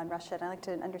 on Russia, and I'd like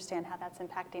to understand how that's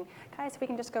impacting. Guys, we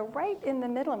can just go right in the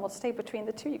middle, and we'll stay between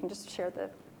the two. You can just share the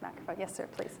microphone. Yes, sir,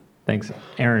 please. Thanks.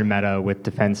 Aaron Mehta with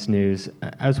Defense News.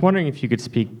 I was wondering if you could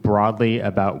speak broadly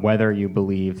about whether you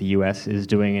believe the U.S. is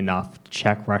doing enough to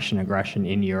check Russian aggression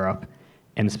in Europe,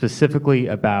 and specifically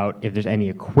about if there's any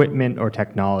equipment or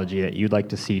technology that you'd like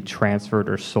to see transferred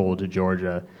or sold to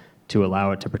Georgia to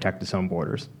allow it to protect its own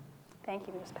borders. Thank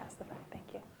you. We just passed the phone.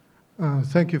 Thank you.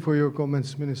 Thank you for your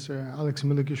comments, Minister Alex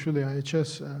Milikishvili,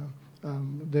 IHS.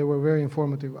 They were very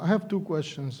informative. I have two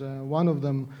questions. One of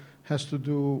them has to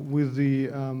do with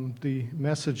the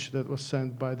message that was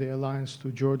sent by the alliance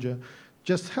to Georgia.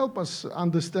 Just help us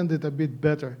understand it a bit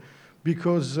better.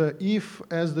 Because if,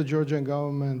 as the Georgian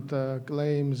government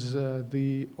claims,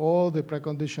 all the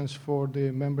preconditions for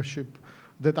the membership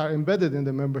that are embedded in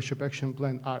the membership action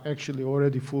plan are actually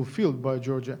already fulfilled by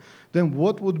Georgia, then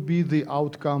what would be the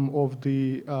outcome of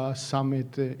the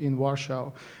summit in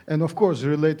Warsaw? And of course,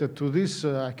 related to this,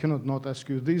 I cannot not ask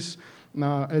you this.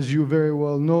 As you very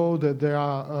well know, that there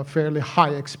are fairly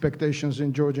high expectations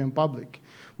in Georgian public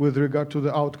with regard to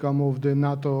the outcome of the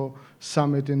NATO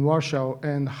Summit in Warsaw,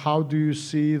 and how do you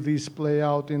see this play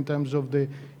out in terms of the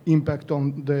impact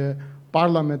on the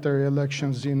parliamentary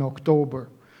elections in October?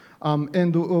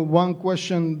 And one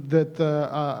question that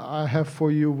I have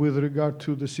for you with regard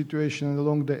to the situation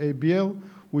along the ABL,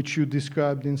 which you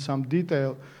described in some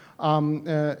detail.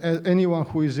 Anyone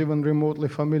who is even remotely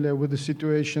familiar with the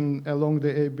situation along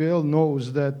the ABL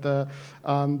knows that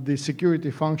the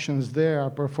security functions there are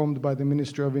performed by the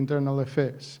Ministry of Internal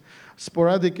Affairs.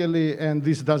 Sporadically, and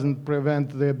this doesn't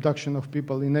prevent the abduction of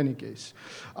people in any case.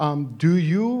 Do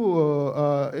you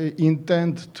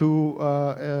intend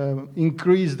to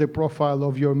increase the profile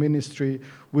of your ministry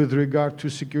with regard to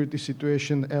security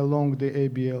situation along the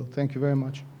ABL? Thank you very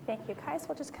much. Thank you. Kais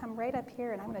will just come right up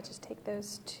here, and I'm going to just take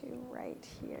those two right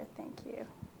here. Thank you.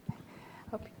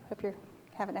 Hope you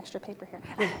have an extra paper here.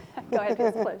 Go ahead,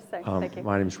 please. Thank you.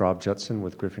 My name is Rob Judson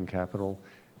with Griffin Capital.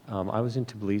 I was in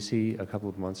Tbilisi a couple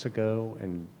of months ago,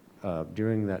 and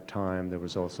during that time there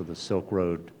was also the Silk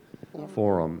Road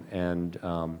Forum, and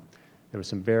there were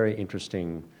some very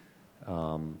interesting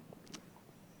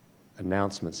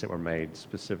announcements that were made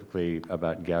specifically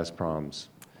about Gazprom's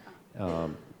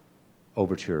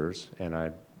overtures, and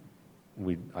I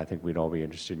think we'd all be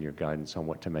interested in your guidance on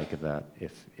what to make of that.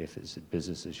 If is it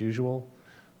business as usual,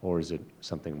 or is it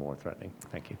something more threatening?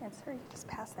 Thank you. And sir, you just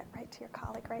pass that right to your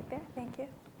colleague right there. Thank you.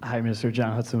 Hi, Mr.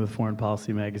 John Hudson with Foreign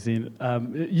Policy Magazine.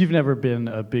 You've never been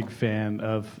a big fan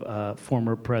of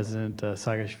former President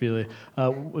Saakashvili.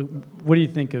 What do you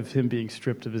think of him being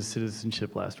stripped of his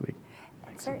citizenship last week?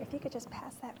 Sir, if you could just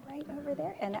pass that right over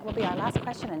there, and that will be our last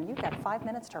question, and you've got 5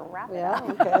 minutes to wrap it up.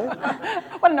 Okay.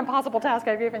 What an impossible task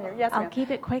I've given you. Yes, I'll ma'am.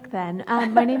 keep it quick then.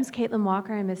 My name's Caitlin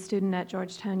Walker. I'm a student at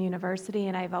Georgetown University,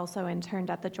 and I've also interned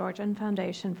at the Georgian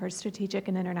Foundation for Strategic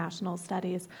and International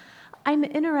Studies. I'm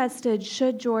interested,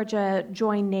 should Georgia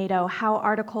join NATO, how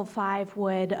Article 5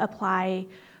 would apply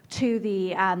to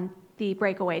the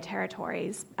breakaway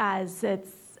territories, as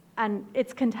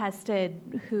it's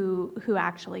contested who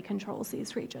actually controls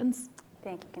these regions.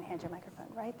 Thank you. You can hand your microphone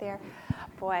right there.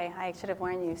 Boy, I should have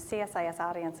warned you, CSIS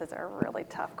audiences are really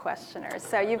tough questioners.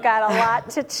 So you've got a lot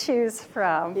to choose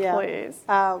from, please.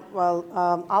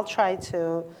 I'll try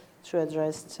to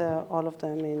address all of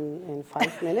them in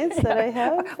 5 minutes that I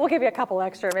have. We'll give you a couple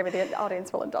extra. Maybe the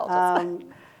audience will indulge us.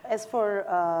 As for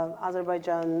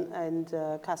Azerbaijan and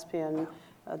Caspian,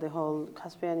 the whole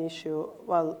Caspian issue,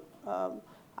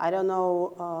 I don't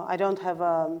know. I don't have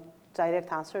a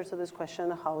direct answer to this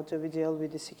question. How do we deal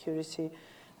with the security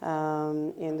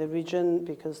in the region?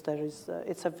 Because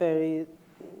it's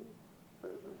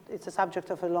a subject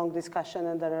of a long discussion,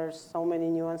 and there are so many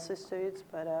nuances to it.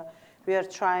 But we are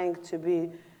trying to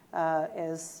be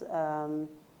as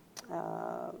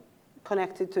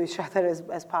connected to each other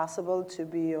as possible, to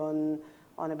be on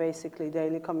a basically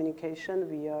daily communication.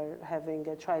 We are having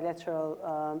a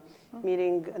trilateral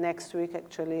meeting next week,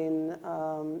 actually, in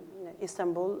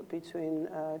Istanbul between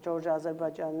Georgia,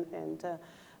 Azerbaijan, and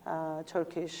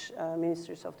Turkish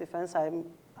ministries of defense.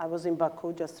 I was in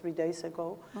Baku just 3 days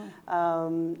ago,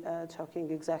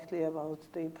 talking exactly about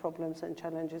the problems and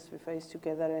challenges we face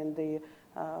together, and the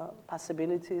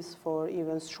possibilities for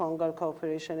even stronger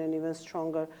cooperation and even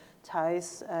stronger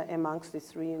ties amongst the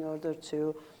three in order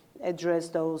to address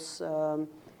those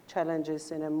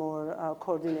challenges in a more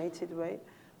coordinated way.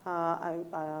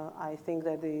 I think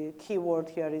that the key word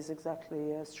here is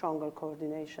exactly stronger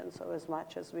coordination. So as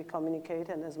much as we communicate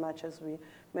and as much as we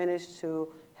manage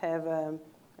to have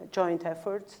joint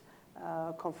efforts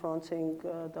confronting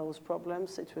those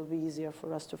problems, it will be easier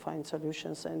for us to find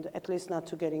solutions, and at least not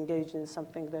to get engaged in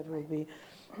something that will be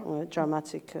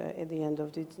dramatic at the end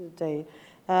of the day.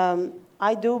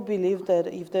 I do believe that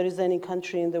if there is any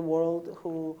country in the world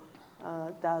who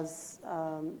does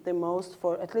the most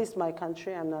for at least my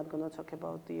country, I'm not going to talk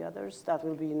about the others, that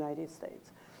will be United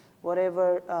States.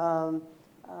 Whatever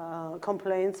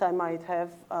complaints I might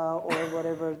have or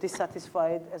whatever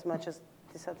dissatisfied, as much as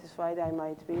dissatisfied I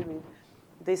might be with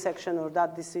this action or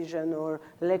that decision or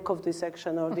lack of this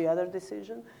action or the other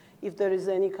decision, if there is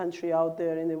any country out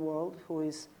there in the world who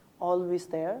is always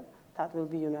there, that will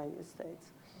be United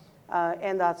States.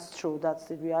 And that's true, that's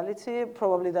the reality.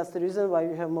 Probably that's the reason why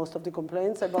we have most of the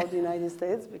complaints about the United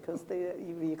States, because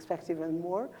we expect even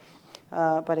more.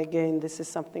 But again, this is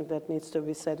something that needs to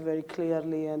be said very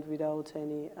clearly and without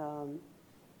any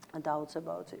doubts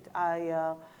about it.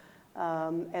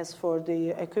 As for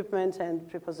the equipment and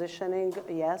prepositioning,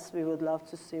 yes, we would love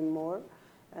to see more.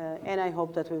 And I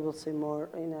hope that we will see more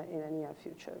in a near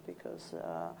future, because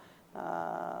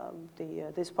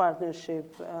this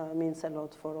partnership means a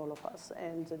lot for all of us.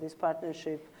 And this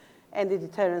partnership and the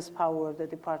deterrence power that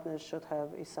the partners should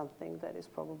have is something that is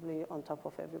probably on top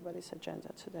of everybody's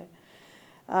agenda today.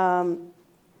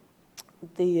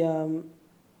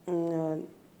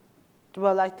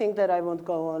 Well, I think that I won't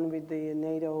go on with the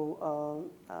NATO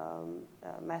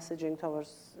messaging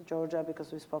towards Georgia,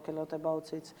 because we spoke a lot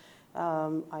about it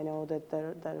I know that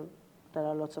there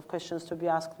are lots of questions to be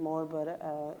asked more, but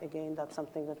again, that's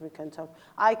something that we can talk.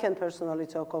 I can personally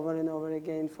talk over and over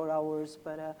again for hours,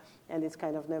 but and it's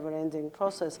kind of never-ending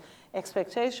process.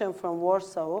 Expectation from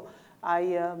Warsaw,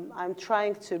 I'm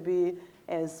trying to be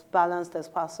as balanced as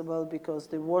possible, because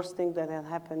the worst thing that had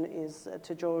happened is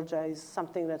to Georgia is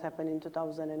something that happened in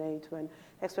 2008 when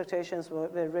expectations were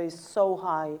raised so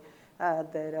high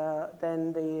that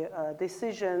then the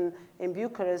decision in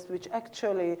Bucharest, which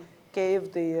actually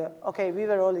gave okay, we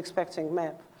were all expecting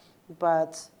MEP,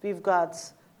 but we've got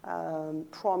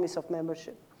promise of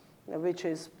membership, which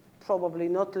is probably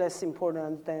not less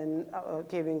important than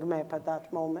giving MEP at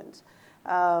that moment.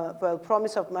 Well,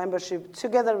 promise of membership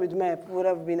together with MEP would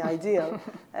have been ideal,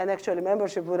 and actually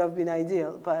membership would have been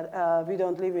ideal, but we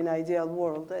don't live in an ideal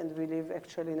world, and we live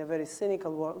actually in a very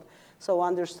cynical world. So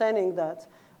understanding that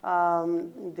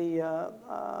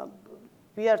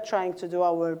we are trying to do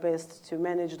our best to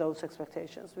manage those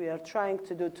expectations. We are trying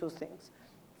to do two things.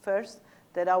 First,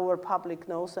 that our public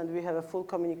knows, and we have a full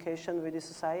communication with the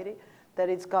society, that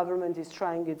its government is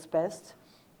trying its best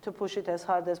to push it as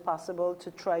hard as possible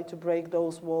to try to break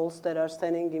those walls that are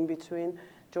standing in between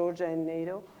Georgia and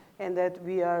NATO, and that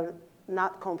we are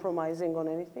not compromising on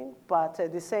anything, but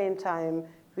at the same time,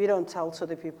 we don't tell to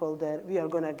the people that we are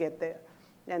going to get there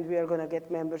and we are going to get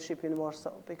membership in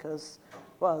Warsaw, because,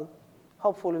 well,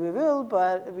 hopefully we will,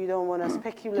 but we don't want to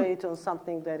speculate on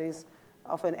something that is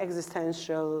of an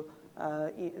existential,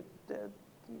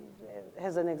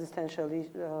 has an existential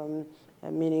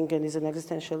meaning and is an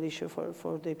existential issue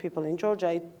for the people in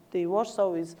Georgia. The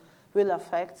Warsaw will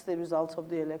affect the results of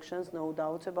the elections, no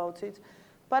doubt about it.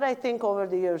 But I think over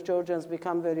the years, Georgians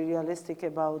become very realistic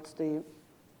about the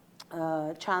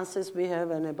chances we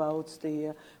have and about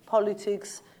the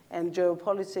politics and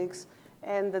geopolitics.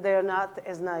 And they are not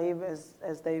as naive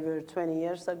as they were 20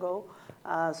 years ago.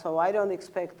 So I don't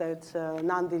expect that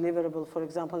non-deliverable, for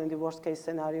example, in the worst case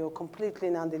scenario,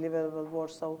 completely non-deliverable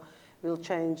Warsaw will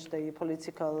change the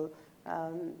political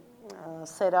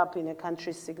setup in a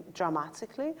country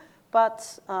dramatically.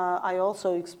 But I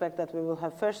also expect that we will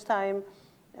have first time,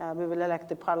 we will elect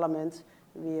the parliament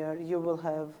where you will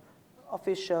have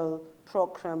official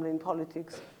pro-Kremlin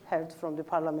politics heard from the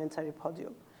parliamentary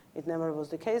podium. It never was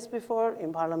the case before.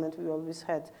 In parliament, we always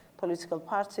had political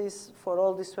parties for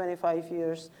all these 25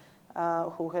 years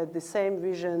who had the same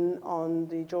vision on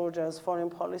Georgia's foreign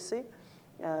policy.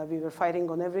 We were fighting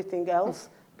on everything else,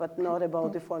 but not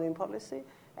about the foreign policy.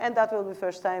 And that will be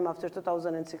first time after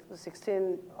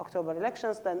 2016 October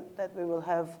elections then that we will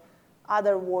have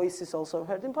other voices also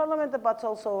heard in parliament, but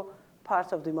also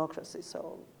part of democracy.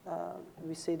 So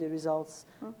we see the results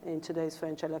in today's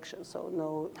French election, so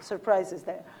no surprises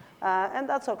there. And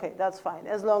that's okay, that's fine.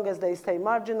 As long as they stay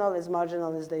marginal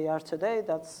as they are today,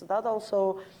 that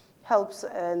also helps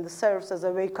and serves as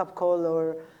a wake-up call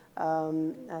or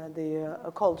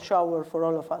a cold shower for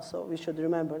all of us. So we should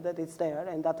remember that it's there,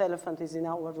 and that elephant is in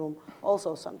our room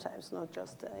also sometimes, not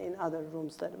just in other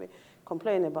rooms that we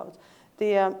complain about.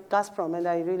 The Gazprom, and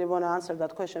I really want to answer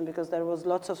that question because there was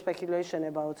lots of speculation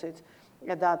about it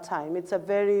at that time. It's a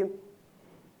very,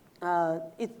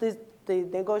 the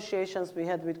negotiations we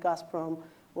had with Gazprom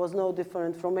was no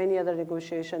different from any other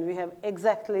negotiation. We have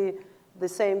exactly the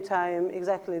same time,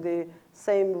 exactly the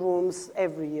same rooms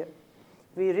every year.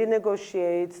 We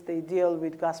renegotiate the deal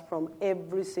with Gazprom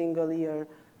every single year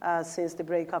since the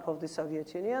breakup of the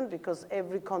Soviet Union, because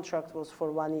every contract was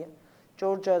for 1 year.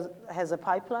 Georgia has a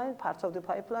pipeline, part of the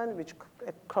pipeline, which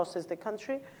crosses the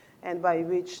country, and by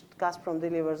which Gazprom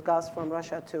delivers gas from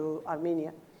Russia to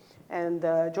Armenia. And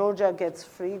Georgia gets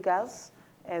free gas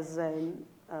as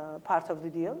part of the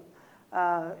deal,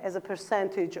 as a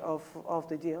percentage of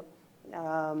the deal.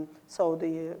 So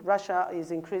Russia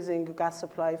is increasing gas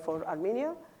supply for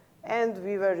Armenia, and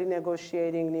we were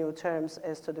renegotiating new terms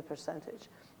as to the percentage.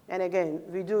 And again,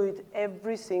 we do it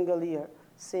every single year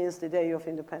since the day of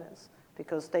independence,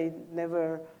 because we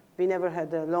never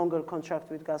had a longer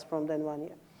contract with Gazprom than 1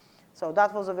 year. So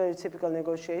that was a very typical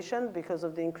negotiation. Because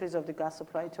of the increase of the gas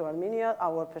supply to Armenia,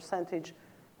 our percentage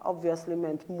obviously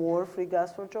meant more free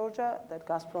gas for Georgia that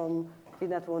Gazprom did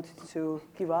not want to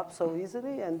give up so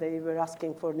easily, and they were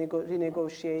asking for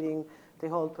renegotiating the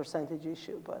whole percentage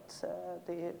issue. But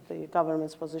the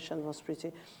government's position was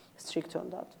pretty strict on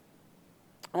that.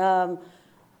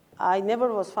 I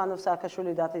never was fan of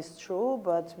Saakashvili, that is true,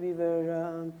 but we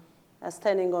were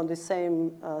standing on the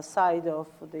same side of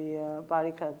the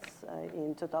barricades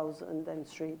in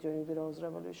 2003 during the Rose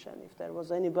Revolution. If there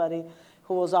was anybody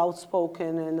who was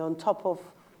outspoken and on top of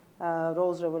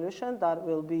Rose Revolution, that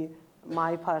will be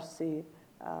my party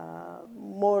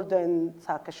more than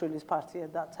Saakashvili's party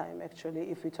at that time,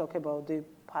 actually, if we talk about the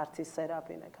party set up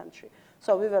in a country.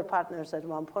 So we were partners at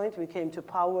one point. We came to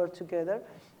power together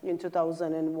in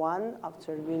 2001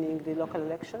 after winning the local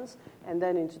elections, and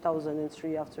then in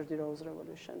 2003 after the Rose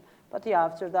Revolution. But yeah,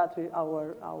 after that,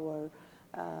 our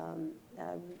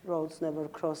roads never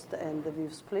crossed, and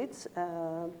we've split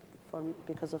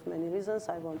because of many reasons.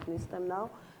 I won't list them now.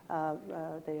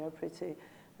 They are pretty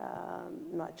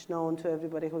much known to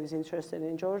everybody who is interested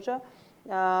in Georgia.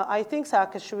 I think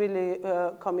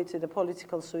Saakashvili committed a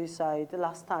political suicide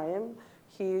last time.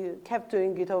 He kept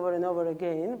doing it over and over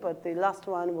again, but the last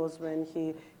one was when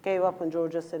he gave up on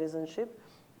Georgia's citizenship,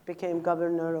 became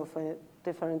governor of a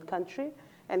different country,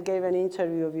 and gave an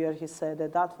interview where he said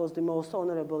that that was the most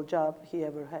honorable job he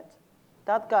ever had.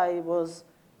 That guy was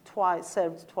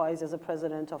served twice as a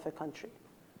president of a country.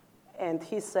 And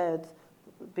he said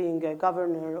being a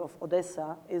governor of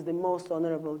Odessa is the most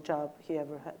honorable job he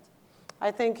ever had. I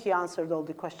think he answered all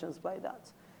the questions by that.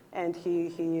 And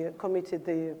he committed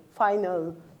the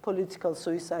final political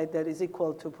suicide that is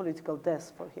equal to political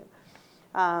death for him.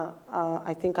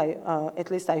 I think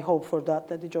at least I hope for that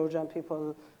the Georgian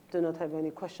people do not have any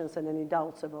questions and any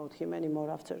doubts about him anymore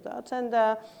after that. And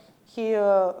he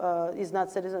is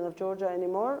not citizen of Georgia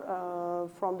anymore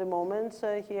from the moment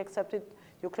he accepted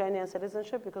Ukrainian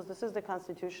citizenship, because this is the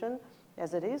constitution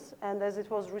as it is, and as it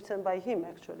was written by him,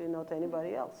 actually, not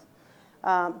anybody else.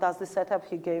 That's the setup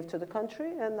he gave to the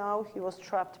country, and now he was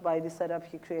trapped by the setup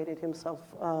he created himself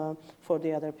for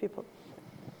the other people.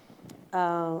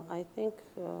 I think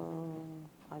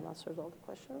I've answered all the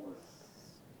questions.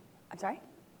 I'm sorry?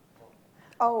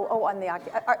 Oh, on the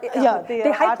Article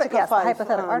 5.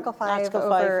 Hypothetical. Article 5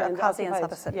 over Abkhazia and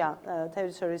South Ossetia. Yeah,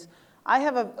 territories. I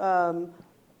have a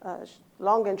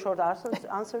long and short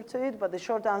answer to it, but the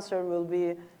short answer will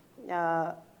be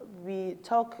we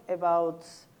talk about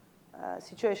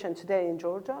situation today in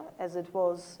Georgia as it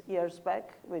was years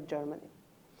back with Germany.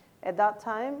 At that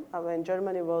time, when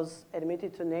Germany was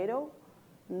admitted to NATO,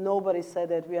 nobody said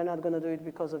that we are not going to do it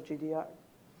because of GDR.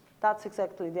 That's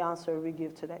exactly the answer we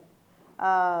give today.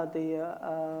 The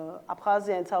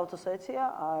Abkhazia and South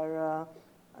Ossetia are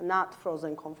not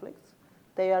frozen conflicts.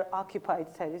 They are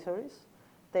occupied territories.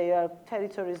 They are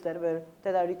territories that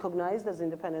are recognized as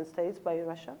independent states by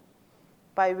Russia,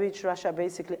 by which Russia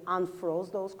basically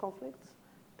unfroze those conflicts,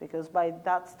 because by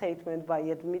that statement, by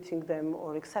admitting them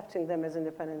or accepting them as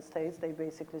independent states, they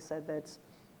basically said that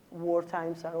war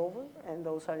times are over and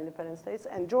those are independent states.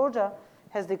 And Georgia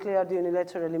has declared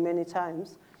unilaterally many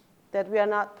times that we are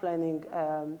not planning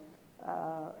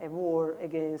a war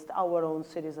against our own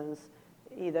citizens,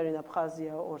 either in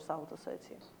Abkhazia or South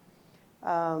Ossetia.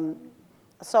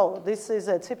 So this is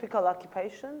a typical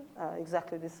occupation,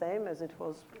 exactly the same as it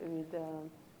was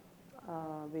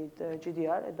with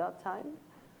GDR at that time.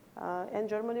 And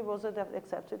Germany was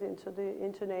accepted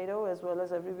into NATO as well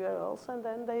as everywhere else. And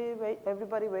then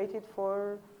everybody waited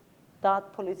for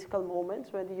that political moment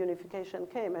when the unification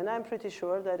came. And I'm pretty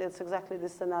sure that it's exactly the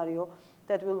scenario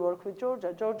that will work with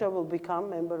Georgia. Georgia will become a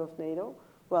member of NATO.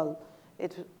 Well,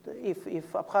 if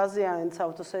Abkhazia and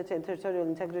South Ossetia and territorial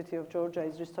integrity of Georgia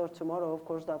is restored tomorrow, of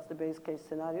course, that's the base case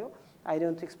scenario. I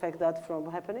don't expect that from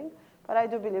happening. But I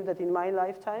do believe that in my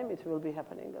lifetime, it will be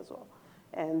happening as well.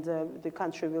 And the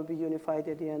country will be unified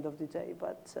at the end of the day.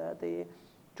 But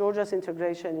Georgia's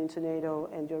integration into NATO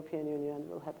and European Union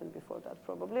will happen before that,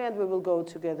 probably. And we will go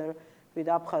together with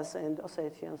Abkhaz and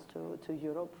Ossetians to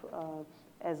Europe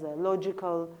as a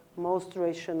logical, most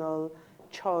rational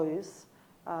choice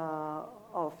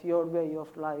of your way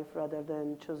of life, rather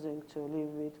than choosing to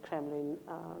live with Kremlin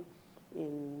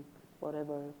in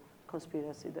whatever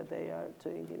conspiracy that they are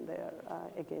doing in there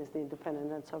against the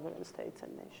independent and sovereign states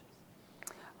and nations.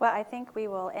 Well, I think we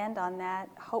will end on that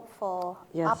hopeful,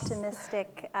 yes,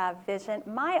 optimistic vision.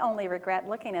 My only regret,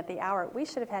 looking at the hour, we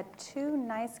should have had 2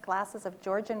 nice glasses of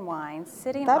Georgian wine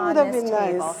sitting on this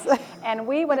table, nice. And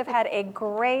we would have had a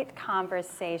great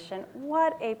conversation.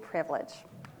 What a privilege.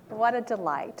 What a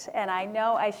delight. And I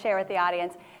know I share with the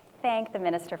audience, thank the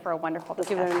minister for a wonderful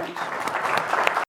discussion. Thank you very much.